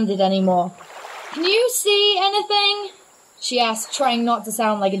couldn't stand it anymore. Can you see anything? She asked, trying not to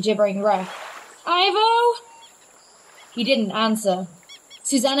sound like a gibbering wreck. Ivo? He didn't answer.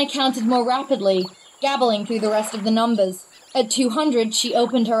 Susanna counted more rapidly, gabbling through the rest of the numbers. At 200, she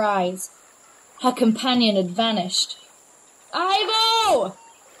opened her eyes. Her companion had vanished. Ivo!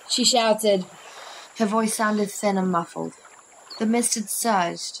 She shouted. Her voice sounded thin and muffled. The mist had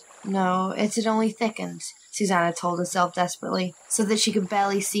surged. No, it had only thickened, Susanna told herself desperately, so that she could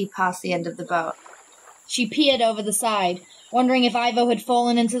barely see past the end of the boat. She peered over the side, wondering if Ivo had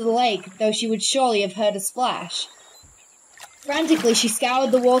fallen into the lake, though she would surely have heard a splash. Frantically, she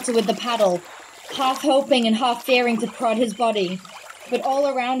scoured the water with the paddle, half hoping and half fearing to prod his body. But all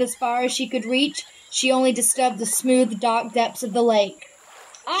around, as far as she could reach, she only disturbed the smooth, dark depths of the lake.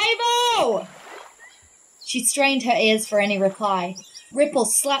 Ivo! She strained her ears for any reply. Ripple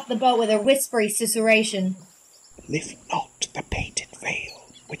slapped the boat with a whispery susurration. Lift not the painted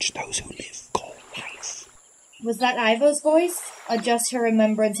veil, which those who live call life. Was that Ivo's voice, or just her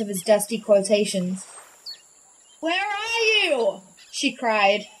remembrance of his dusty quotations? Where are you? She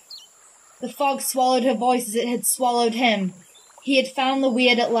cried. The fog swallowed her voice as it had swallowed him. He had found the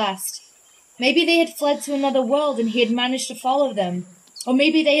weird at last. Maybe they had fled to another world and he had managed to follow them. Or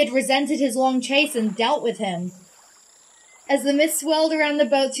maybe they had resented his long chase and dealt with him. As the mist swirled around the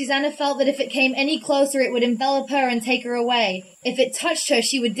boat, Susanna felt that if it came any closer, it would envelop her and take her away. If it touched her,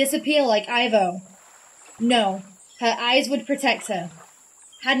 she would disappear like Ivo. No, her eyes would protect her.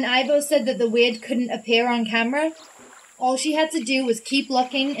 Hadn't Ivo said that the weird couldn't appear on camera? All she had to do was keep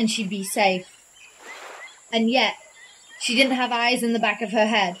looking and she'd be safe. And yet, she didn't have eyes in the back of her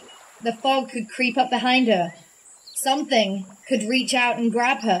head. The fog could creep up behind her. Something could reach out and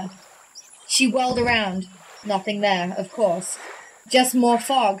grab her. She whirled around. Nothing there, of course. Just more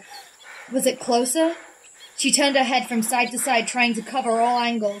fog. Was it closer? She turned her head from side to side, trying to cover all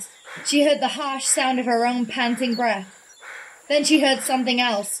angles. She heard the harsh sound of her own panting breath. Then she heard something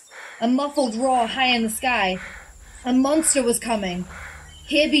else. A muffled roar high in the sky. A monster was coming.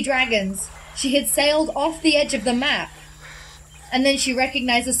 Here be dragons. She had sailed off the edge of the map. And then she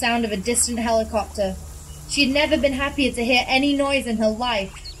recognized the sound of a distant helicopter. She had never been happier to hear any noise in her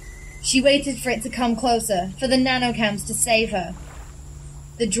life. She waited for it to come closer, for the nano-cams to save her.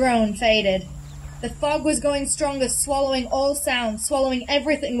 The drone faded. The fog was going stronger, swallowing all sounds, swallowing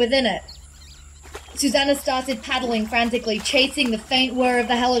everything within it. Susanna started paddling frantically, chasing the faint whir of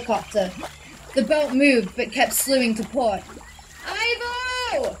the helicopter. The boat moved, but kept slewing to port.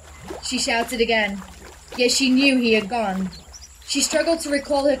 Ivo! She shouted again. Yet she knew he had gone. She struggled to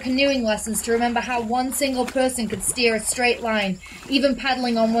recall her canoeing lessons to remember how one single person could steer a straight line, even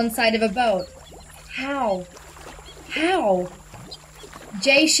paddling on one side of a boat. How? How?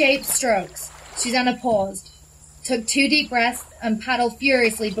 J-shaped strokes. Susanna paused, took 2 deep breaths, and paddled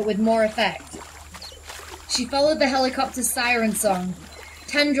furiously but with more effect. She followed the helicopter's siren song.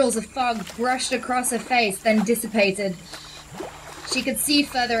 Tendrils of fog brushed across her face, then dissipated. She could see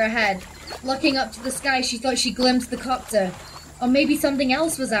further ahead. Looking up to the sky, she thought she glimpsed the copter. Or maybe something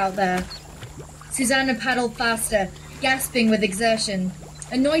else was out there. Susanna paddled faster, gasping with exertion.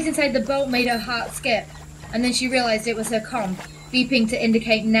 A noise inside the boat made her heart skip, and then she realized it was her comm, beeping to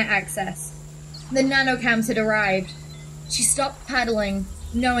indicate net access. The nano-cams had arrived. She stopped paddling,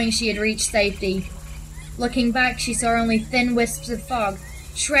 knowing she had reached safety. Looking back, she saw only thin wisps of fog,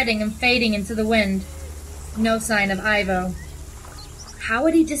 shredding and fading into the wind. No sign of Ivo. How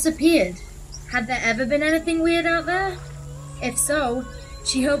had he disappeared? Had there ever been anything weird out there? If so,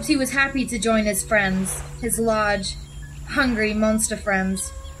 she hoped he was happy to join his friends, his large, hungry monster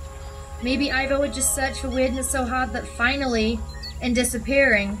friends. Maybe Ivo had just searched for weirdness so hard that finally, in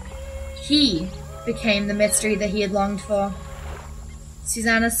disappearing, he became the mystery that he had longed for.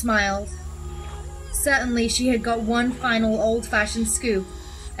 Susanna smiled. Certainly she had got one final old-fashioned scoop,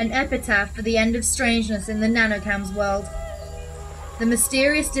 an epitaph for the end of strangeness in the nano-cam's world. The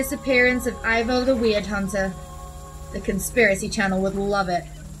mysterious disappearance of Ivo the Weird Hunter. The Conspiracy Channel would love it.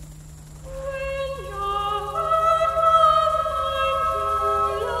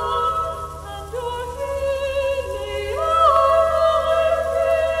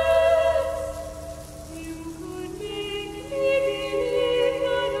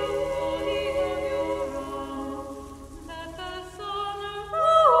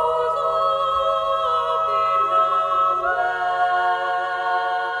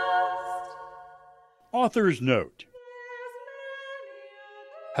 Author's note.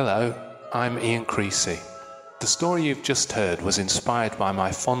 Hello, I'm Ian Creasey. The story you've just heard was inspired by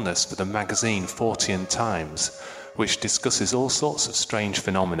my fondness for the magazine 40 Times, which discusses all sorts of strange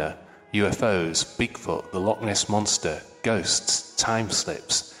phenomena: UFOs, Bigfoot, the Loch Ness Monster, ghosts, time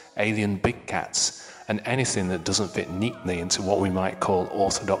slips, alien big cats, and anything that doesn't fit neatly into what we might call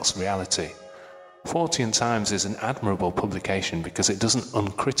orthodox reality. 40 Times is an admirable publication because it doesn't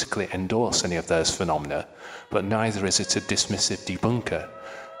uncritically endorse any of those phenomena, but neither is it a dismissive debunker.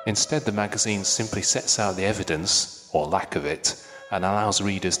 Instead, the magazine simply sets out the evidence, or lack of it, and allows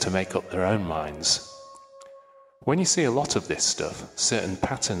readers to make up their own minds. When you see a lot of this stuff, certain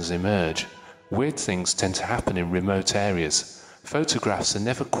patterns emerge. Weird things tend to happen in remote areas. Photographs are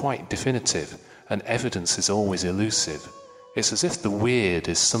never quite definitive, and evidence is always elusive. It's as if the weird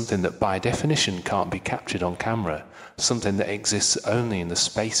is something that by definition can't be captured on camera, something that exists only in the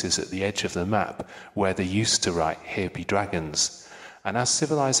spaces at the edge of the map where they used to write "Here be dragons." And as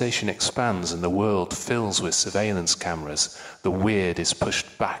civilization expands and the world fills with surveillance cameras, the weird is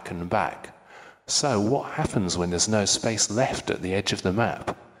pushed back and back. So what happens when there's no space left at the edge of the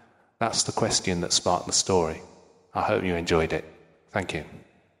map? That's the question that sparked the story. I hope you enjoyed it. Thank you.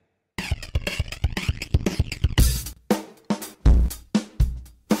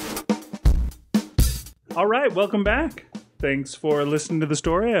 All right, welcome back. Thanks for listening to the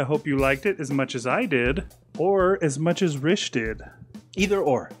story. I hope you liked it as much as I did, or as much as Rish did. Either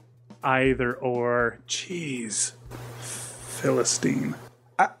or. Either or. Jeez. Philistine.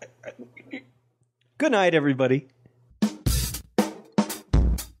 Good night, everybody.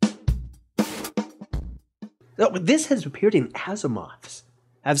 Oh, this has appeared in Asimov's.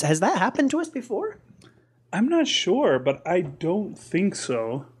 Has that happened to us before? I'm not sure, but I don't think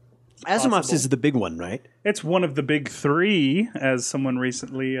so. Asimov's is the big one, right? It's one of the big three, as someone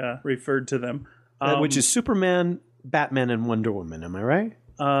recently referred to them. Which is Superman, Batman, and Wonder Woman, am I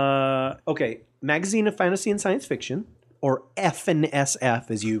right? Okay, Magazine of Fantasy and Science Fiction, or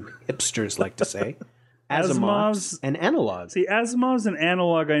F&SF, as you hipsters like to say. Asimov's and Analog. See, Asimov's and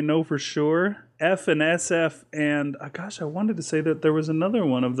Analog I know for sure. F and SF, and gosh, I wanted to say that there was another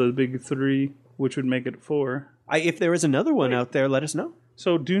one of the big three, which would make it four. If there is another one out there, let us know.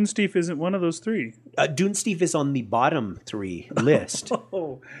 So Dunesteef isn't one of those three? Dunesteef is on the bottom three list.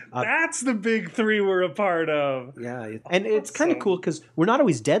 Oh, that's the big three we're a part of. Yeah, and it's kind of cool because we're not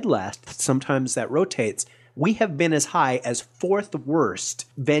always dead last. Sometimes that rotates. We have been as high as fourth worst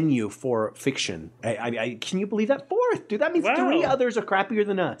venue for fiction. Can you believe that? Fourth, dude. That means three others are crappier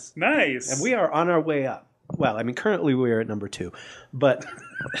than us. Nice. And we are on our way up. Well, I mean, currently we're at number 2, but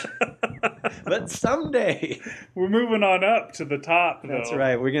but someday we're moving on up to the top. That's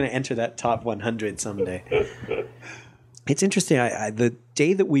right. We're going to enter that top 100 someday. It's interesting. The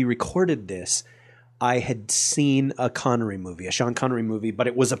day that we recorded this, I had seen a Connery movie, a Sean Connery movie, but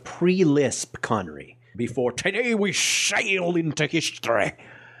it was a pre-Lisp Connery. Before today we sail into history. It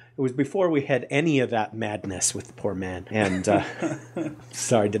was before we had any of that madness with the poor man. And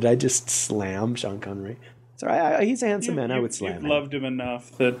sorry, did I just slam Sean Connery? Sorry, he's a handsome man. I would slam him. You loved him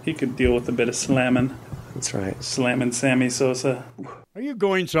enough that he could deal with a bit of slamming. That's right. Slamming Sammy Sosa. Are you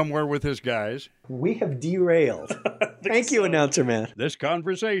going somewhere with this, guys? We have derailed. Thank you, announcer man. This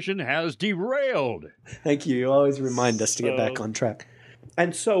conversation has derailed. Thank you. You always remind us to get back on track.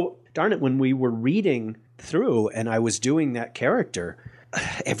 And so, darn it, when we were reading through and I was doing that character,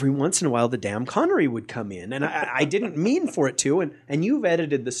 every once in a while the damn Connery would come in. And I didn't mean for it to. And you've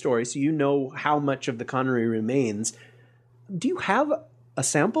edited the story, so you know how much of the Connery remains. Do you have a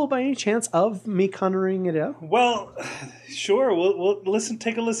sample by any chance of me Connerying it out? Well, sure. We'll listen.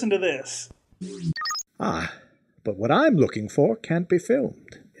 Take a listen to this. But what I'm looking for can't be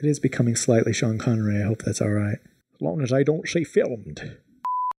filmed. It is becoming slightly Sean Connery. I hope that's all right. As long as I don't say filmed.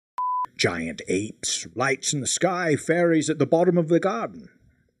 Giant apes, lights in the sky, fairies at the bottom of the garden.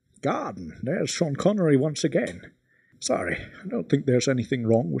 There's Sean Connery once again. Sorry, I don't think there's anything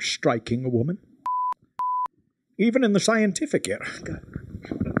wrong with striking a woman. Even in the scientific era.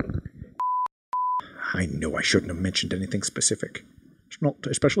 I knew I shouldn't have mentioned anything specific.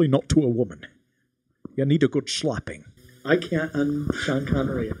 Especially not to a woman. You need a good slapping. I can't Sean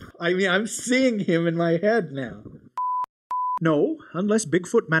Connery. I mean, I'm seeing him in my head now. No, unless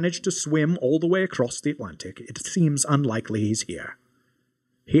Bigfoot managed to swim all the way across the Atlantic, it seems unlikely he's here.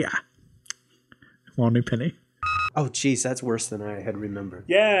 Here. Want a penny? Oh, geez, that's worse than I had remembered.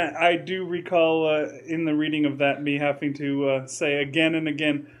 Yeah, I do recall in the reading of that me having to say again and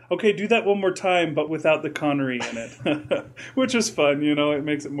again, okay, do that one more time, but without the Connery in it. Which is fun, it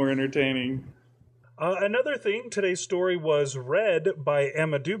makes it more entertaining. Another thing, today's story was read by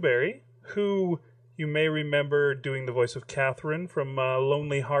Emma Dubery, who you may remember doing the voice of Catherine from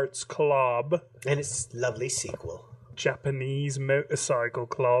Lonely Hearts Club. And its lovely sequel. Japanese Motorcycle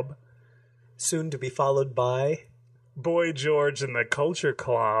Club. Soon to be followed by... Boy George and the Culture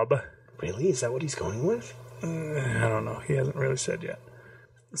Club. Really? Is that what he's going with? I don't know. He hasn't really said yet.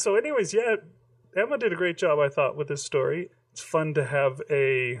 So anyways, yeah, Emma did a great job, I thought, with this story. It's fun to have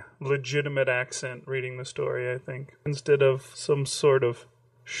a legitimate accent reading the story, I think, instead of some sort of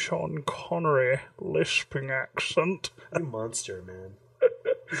Sean Connery lisping accent. You monster, man.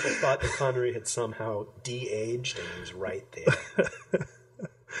 People thought that Connery had somehow de-aged, and he was right there.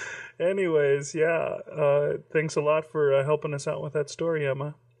 Anyways, yeah, thanks a lot for helping us out with that story,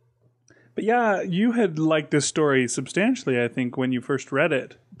 Emma. But yeah, you had liked this story substantially, I think, when you first read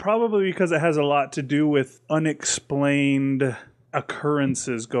it. Probably because it has a lot to do with unexplained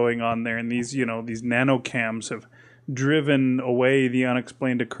occurrences going on there. And these, these nano-cams have driven away the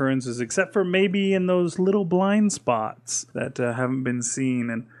unexplained occurrences, except for maybe in those little blind spots that haven't been seen.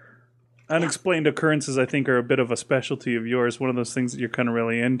 And unexplained occurrences, I think, are a bit of a specialty of yours, one of those things that you're kind of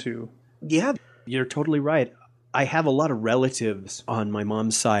really into. Yeah, you're totally right. I have a lot of relatives on my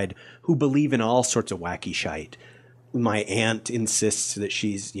mom's side who believe in all sorts of wacky shite. My aunt insists that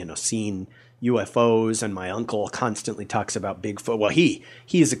she's, seen UFOs, and my uncle constantly talks about Bigfoot. Well, he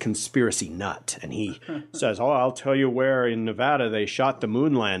is a conspiracy nut, and he says, I'll tell you where in Nevada they shot the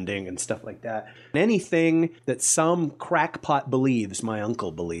moon landing and stuff like that. Anything that some crackpot believes, my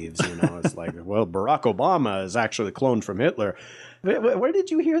uncle believes, It's like, well, Barack Obama is actually cloned from Hitler. Where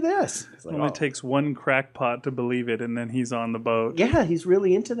did you hear this? It's like, it only takes one crackpot to believe it, and then he's on the boat. Yeah, he's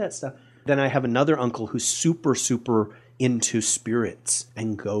really into that stuff. Then I have another uncle who's super, super into spirits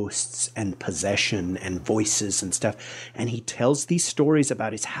and ghosts and possession and voices and stuff. And he tells these stories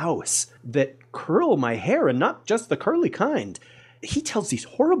about his house that curl my hair, and not just the curly kind. He tells these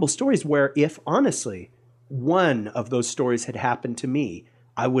horrible stories where, if honestly one of those stories had happened to me,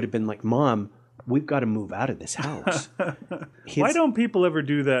 I would have been like, Mom, we've got to move out of this house. Why don't people ever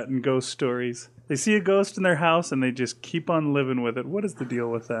do that in ghost stories? They see a ghost in their house and they just keep on living with it. What is the deal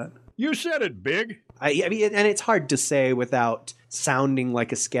with that? You said it, Big. I mean, and it's hard to say without sounding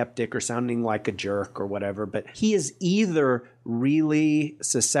like a skeptic or sounding like a jerk or whatever, but he is either really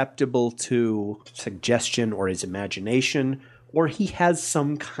susceptible to suggestion or his imagination, or he has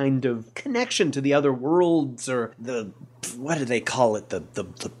some kind of connection to the other worlds, or the, what do they call it?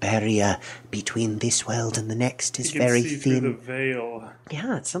 The barrier between this world and the next is very see thin. Through the veil.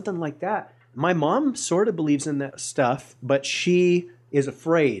 Yeah, it's something like that. My mom sort of believes in that stuff, but she is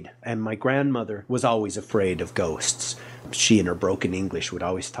afraid, and my grandmother was always afraid of ghosts. She, in her broken English, would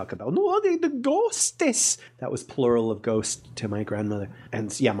always talk about, no, the ghostes. That was plural of ghost to my grandmother.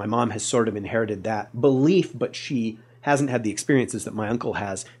 And yeah, my mom has sort of inherited that belief, but she hasn't had the experiences that my uncle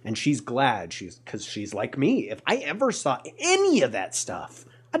has, and she's glad, because she's like me. If I ever saw any of that stuff,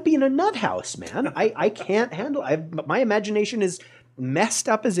 I'd be in a nut house, man. I can't handle it. My imagination is messed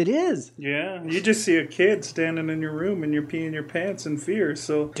up as it is. Yeah, you just see a kid standing in your room and you're peeing your pants in fear.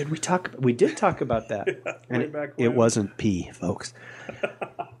 So did we talk? We did talk about that. Yeah, and back it wasn't pee, folks.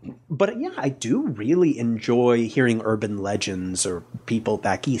 But yeah, I do really enjoy hearing urban legends, or people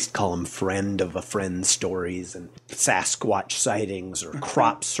back east call them friend of a friend stories, and Sasquatch sightings, or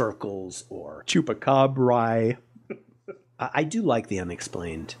crop circles, or chupacabra. I do like the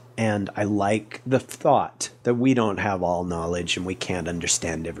unexplained, and I like the thought that we don't have all knowledge and we can't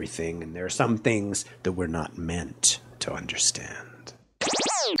understand everything, and there are some things that we're not meant to understand.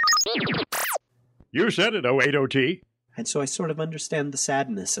 You said it, 080T. And so I sort of understand the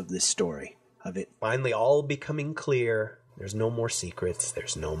sadness of this story, of it finally all becoming clear. There's no more secrets,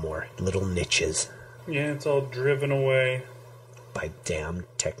 there's no more little niches. Yeah, it's all driven away by damn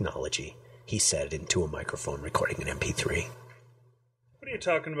technology, he said into a microphone recording an MP3. What are you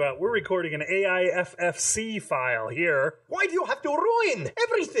talking about? We're recording an AIFFC file here. Why do you have to ruin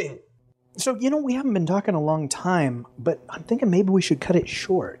everything? So, we haven't been talking a long time, but I'm thinking maybe we should cut it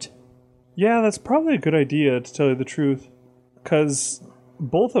short. Yeah, that's probably a good idea, to tell you the truth. Because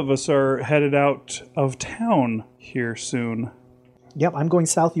both of us are headed out of town here soon. Yep, I'm going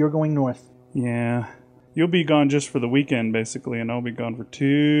south, you're going north. Yeah. You'll be gone just for the weekend, basically, and I'll be gone for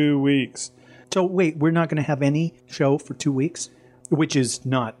 2 weeks. So wait, we're not going to have any show for 2 weeks? Which is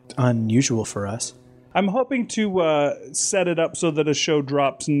not unusual for us. I'm hoping to set it up so that a show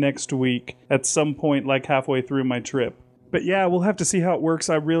drops next week at some point, like halfway through my trip. But yeah, we'll have to see how it works.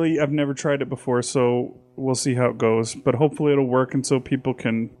 I've never tried it before, so we'll see how it goes. But hopefully it'll work, and so people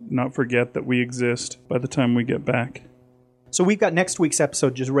can not forget that we exist by the time we get back. So we've got next week's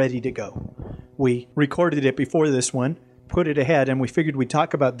episode just ready to go. We recorded it before this one, put it ahead, and we figured we'd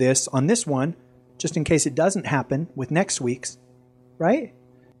talk about this on this one, just in case it doesn't happen with next week's. Right?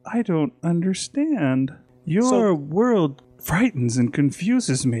 I don't understand. Your world frightens and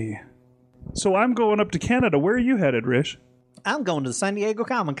confuses me. So I'm going up to Canada. Where are you headed, Rish? I'm going to the San Diego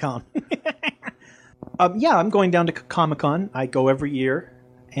Comic-Con. Yeah, I'm going down to Comic-Con. I go every year.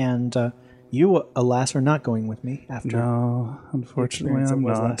 And you, alas, are not going with me after. No, unfortunately I'm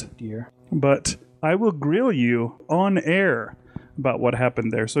not. Last year. But I will grill you on air about what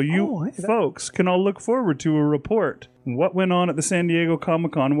happened there. So you folks can all look forward to a report. What went on at the San Diego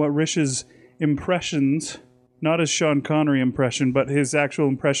Comic-Con, what Rish's impressions, not his Sean Connery impression, but his actual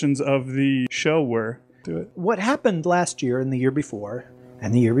impressions of the show were. Do it. What happened last year and the year before,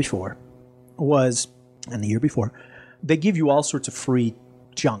 and the year before, they give you all sorts of free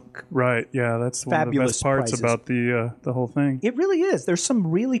junk. Right, yeah, that's one of the best parts prizes about the whole thing. It really is. There's some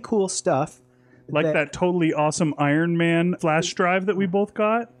really cool stuff. Like that totally awesome Iron Man flash drive that we both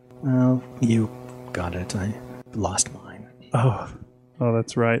got? Well, you got it. I lost mine. Oh,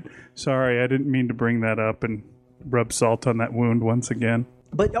 that's right. Sorry, I didn't mean to bring that up and rub salt on that wound once again.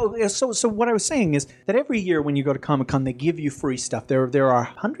 But so what I was saying is that every year when you go to Comic-Con, they give you free stuff. There are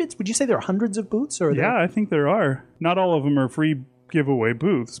hundreds. Would you say there are hundreds of booths? Yeah, I think there are. Not all of them are free giveaway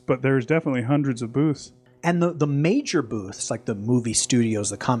booths, but there's definitely hundreds of booths. And the major booths, like the movie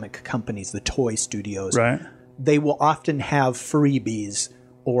studios, the comic companies, the toy studios, right, they will often have freebies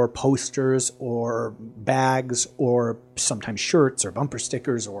or posters or bags or sometimes shirts or bumper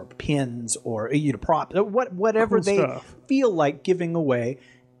stickers or pins or props, whatever cool they stuff. Feel like giving away.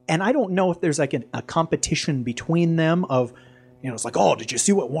 And I don't know if there's like a competition between them of, it's like, oh, did you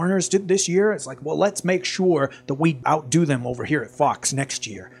see what Warner's did this year? It's like, well, let's make sure that we outdo them over here at Fox next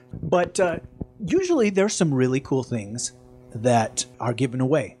year. But usually there's some really cool things that are given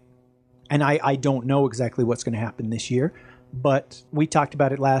away. And I don't know exactly what's going to happen this year, but we talked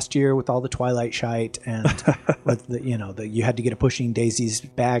about it last year with all the Twilight shite and with you had to get a Pushing Daisies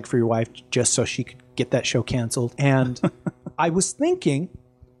bag for your wife just so she could get that show canceled. And I was thinking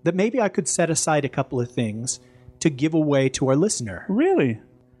that maybe I could set aside a couple of things to give away to our listener. Really?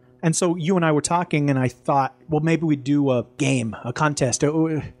 And so you and I were talking, and I thought, well, maybe we'd do a game, a contest.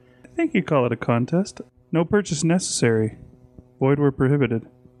 I think you'd call it a contest. No purchase necessary. Void where prohibited.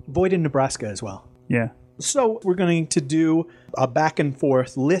 Void in Nebraska as well. Yeah. So we're going to do a back and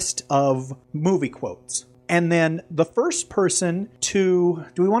forth list of movie quotes. And then the first person to,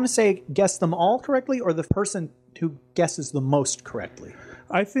 do we want to say guess them all correctly, or the person who guesses the most correctly?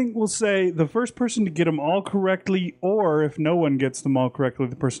 I think we'll say the first person to get them all correctly, or if no one gets them all correctly,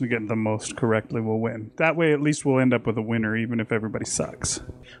 the person to get them most correctly will win. That way, at least we'll end up with a winner, even if everybody sucks.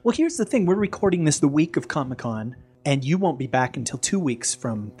 Well, here's the thing. We're recording this the week of Comic-Con, and you won't be back until 2 weeks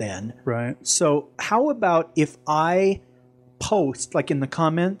from then. Right. So how about if I post, like in the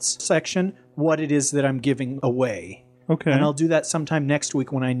comments section, what it is that I'm giving away? Okay. And I'll do that sometime next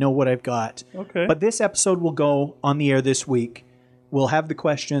week when I know what I've got. Okay. But this episode will go on the air this week. We'll have the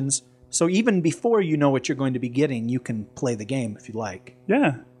questions. So even before you know what you're going to be getting, you can play the game if you like.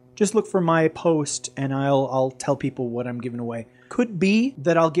 Yeah. Just look for my post and I'll tell people what I'm giving away. Could be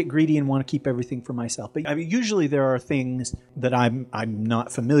that I'll get greedy and want to keep everything for myself. But I mean, usually there are things that I'm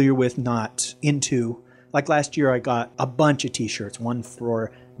not familiar with, not into. Like last year I got a bunch of t-shirts. One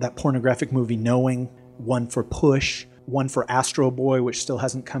for that pornographic movie Knowing, one for Push, one for Astro Boy, which still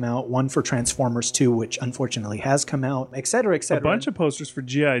hasn't come out, one for Transformers 2, which unfortunately has come out, et cetera, et cetera. A bunch of posters for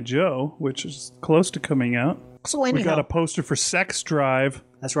G.I. Joe, which is close to coming out. So anyhow, we got a poster for Sex Drive.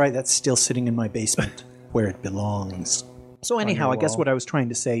 That's right. That's still sitting in my basement where it belongs. So anyhow, I guess what I was trying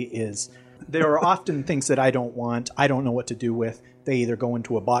to say is there are often things that I don't want. I don't know what to do with. They either go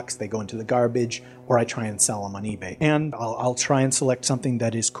into a box, they go into the garbage, or I try and sell them on eBay. And I'll try and select something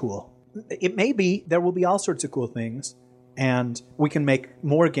that is cool. It may be, there will be all sorts of cool things, and we can make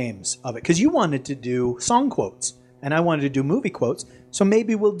more games of it. Because you wanted to do song quotes, and I wanted to do movie quotes, so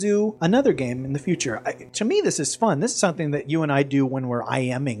maybe we'll do another game in the future. To me, this is fun. This is something that you and I do when we're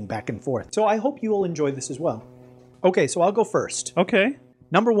IMing back and forth. So I hope you will enjoy this as well. Okay, so I'll go first. Okay.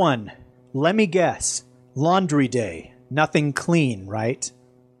 Number 1, let me guess. Laundry day. Nothing clean, right?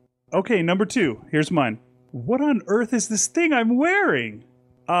 Okay, number 2. Here's mine. What on earth is this thing I'm wearing?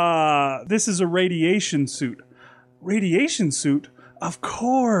 This is a radiation suit. Radiation suit? Of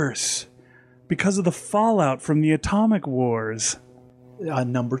course. Because of the fallout from the atomic wars.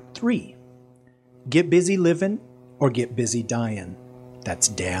 Number 3. Get busy living or get busy dying. That's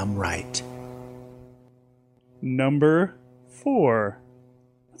damn right. Number 4.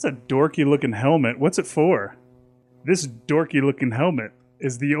 That's a dorky looking helmet. What's it for? This dorky looking helmet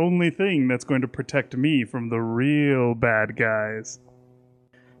is the only thing that's going to protect me from the real bad guys.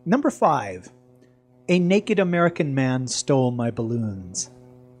 Number 5. A naked American man stole my balloons.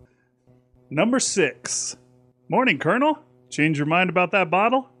 Number 6. Morning, Colonel. Change your mind about that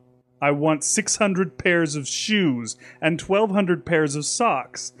bottle? I want 600 pairs of shoes and 1,200 pairs of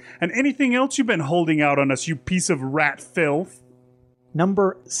socks. And anything else you've been holding out on us, you piece of rat filth.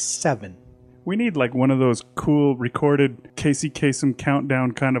 Number 7. We need like one of those cool recorded Casey Kasem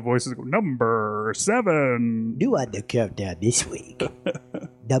countdown kind of voices. Number 7. Do I the countdown this week?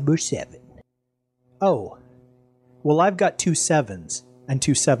 Number 7. Oh, well, I've got 2 7s, and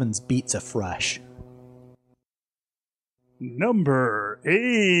 2 7s beats a frush. Number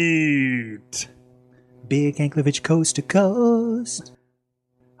 8. Big Anklevich coast to coast.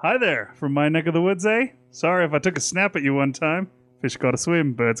 Hi there, from my neck of the woods, eh? Sorry if I took a snap at you one time. Fish gotta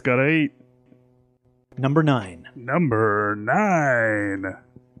swim, birds gotta eat. Number 9. Number 9.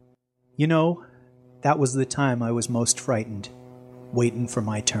 You know, That was the time I was most frightened, waiting for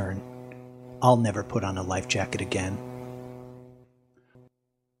my turn. I'll never put on a life jacket again.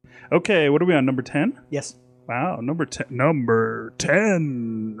 Okay, what are we on, number 10? Yes. Wow, number 10. Number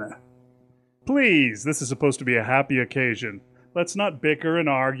 10. Please, this is supposed to be a happy occasion. Let's not bicker and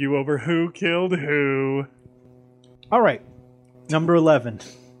argue over who killed who. All right. Number 11.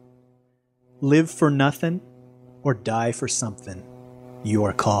 Live for nothing or die for something.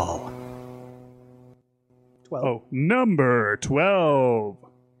 Your call. 12. Oh, number 12.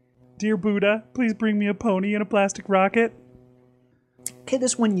 Dear Buddha, please bring me a pony and a plastic rocket. Okay,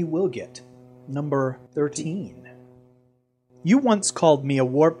 this one you will get. Number 13. You once called me a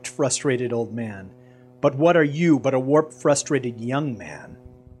warped, frustrated old man. But what are you but a warped, frustrated young man?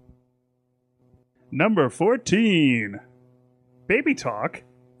 Number 14. Baby talk?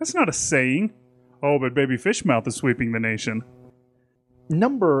 That's not a saying. Oh, but baby fishmouth is sweeping the nation.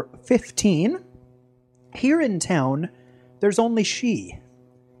 Number 15. Here in town, there's only she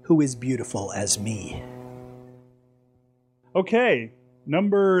who is beautiful as me. Okay,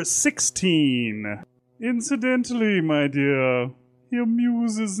 number 16. Incidentally, my dear, he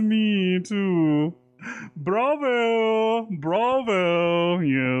amuses me too. Bravo! Bravo!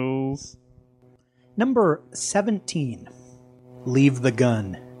 Yes. Number 17. Leave the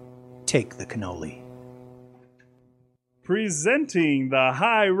gun. Take the cannoli. Presenting the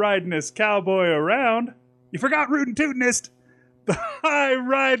high-ridingest cowboy around. You forgot rootin' tootin'est. The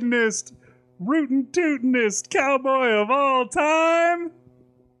high-ridingest, rootin' tootin'est cowboy of all time.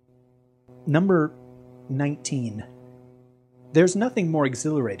 Number 19. There's nothing more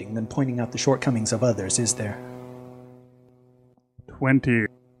exhilarating than pointing out the shortcomings of others, is there? 20.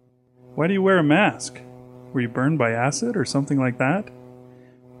 Why do you wear a mask? Were you burned by acid or something like that?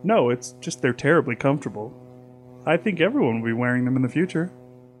 No, it's just they're terribly comfortable. I think everyone will be wearing them in the future.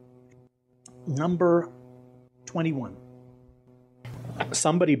 Number 21.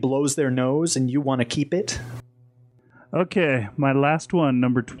 Somebody blows their nose and you want to keep it? Okay, my last one,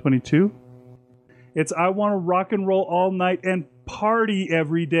 number 22. It's I want to rock and roll all night and party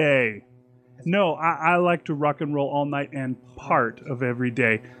every day. No, I like to rock and roll all night and part of every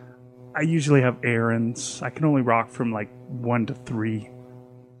day. I usually have errands. I can only rock from like 1 to 3.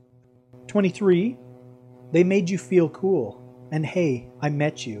 23. They made you feel cool. And hey, I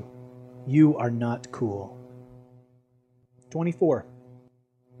met you. You are not cool. 24.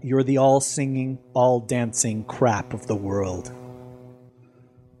 You're the all-singing, all-dancing crap of the world.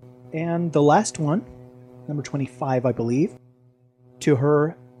 And the last one, number 25, I believe. To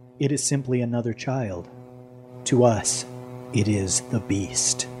her, it is simply another child. To us, it is the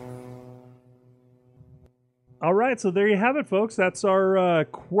beast. All right, so there you have it, folks. That's our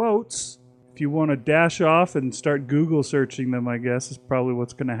quotes. If you want to dash off and start Google searching them, I guess is probably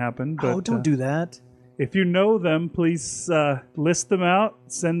what's going to happen. But, don't do that. If you know them, please list them out,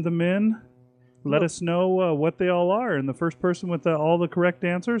 send them in. Let us know what they all are. And the first person with all the correct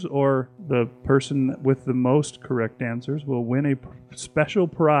answers or the person with the most correct answers will win a special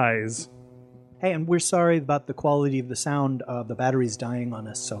prize. Hey, and we're sorry about the quality of the sound. The battery's dying on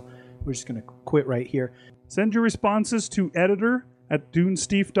us, so we're just going to quit right here. Send your responses to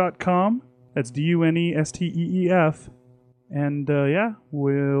editor@dunesteef.com. That's DUNESTEEF. And yeah,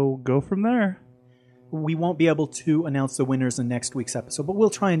 we'll go from there. We won't be able to announce the winners in next week's episode, but we'll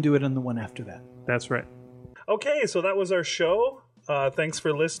try and do it on the one after that. That's right. Okay, so that was our show. Thanks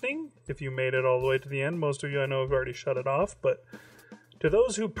for listening. If you made it all the way to the end, most of you I know have already shut it off, but to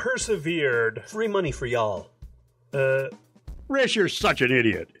those who persevered... Free money for y'all. Rish, you're such an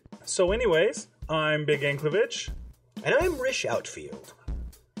idiot. So anyways, I'm Big Anklevich. And I'm Rish Outfield.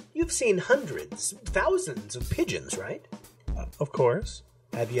 You've seen hundreds, thousands of pigeons, right? Of course.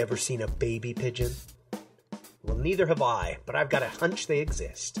 Have you ever seen a baby pigeon? Well, neither have I, but I've got a hunch they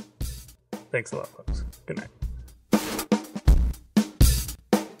exist. Thanks a lot, folks. Good night.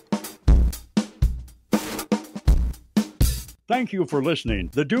 Thank you for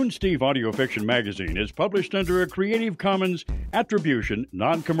listening. The Dunesteef Audio Fiction Magazine is published under a Creative Commons Attribution,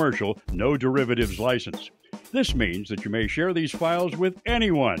 Non-Commercial, No Derivatives license. This means that you may share these files with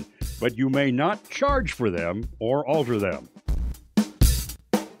anyone, but you may not charge for them or alter them.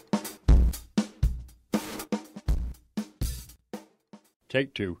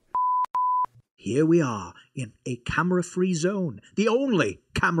 Take 2. Here we are in a camera-free zone, the only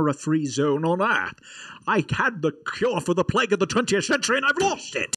camera-free zone on Earth. I had the cure for the plague of the 20th century and I've lost it.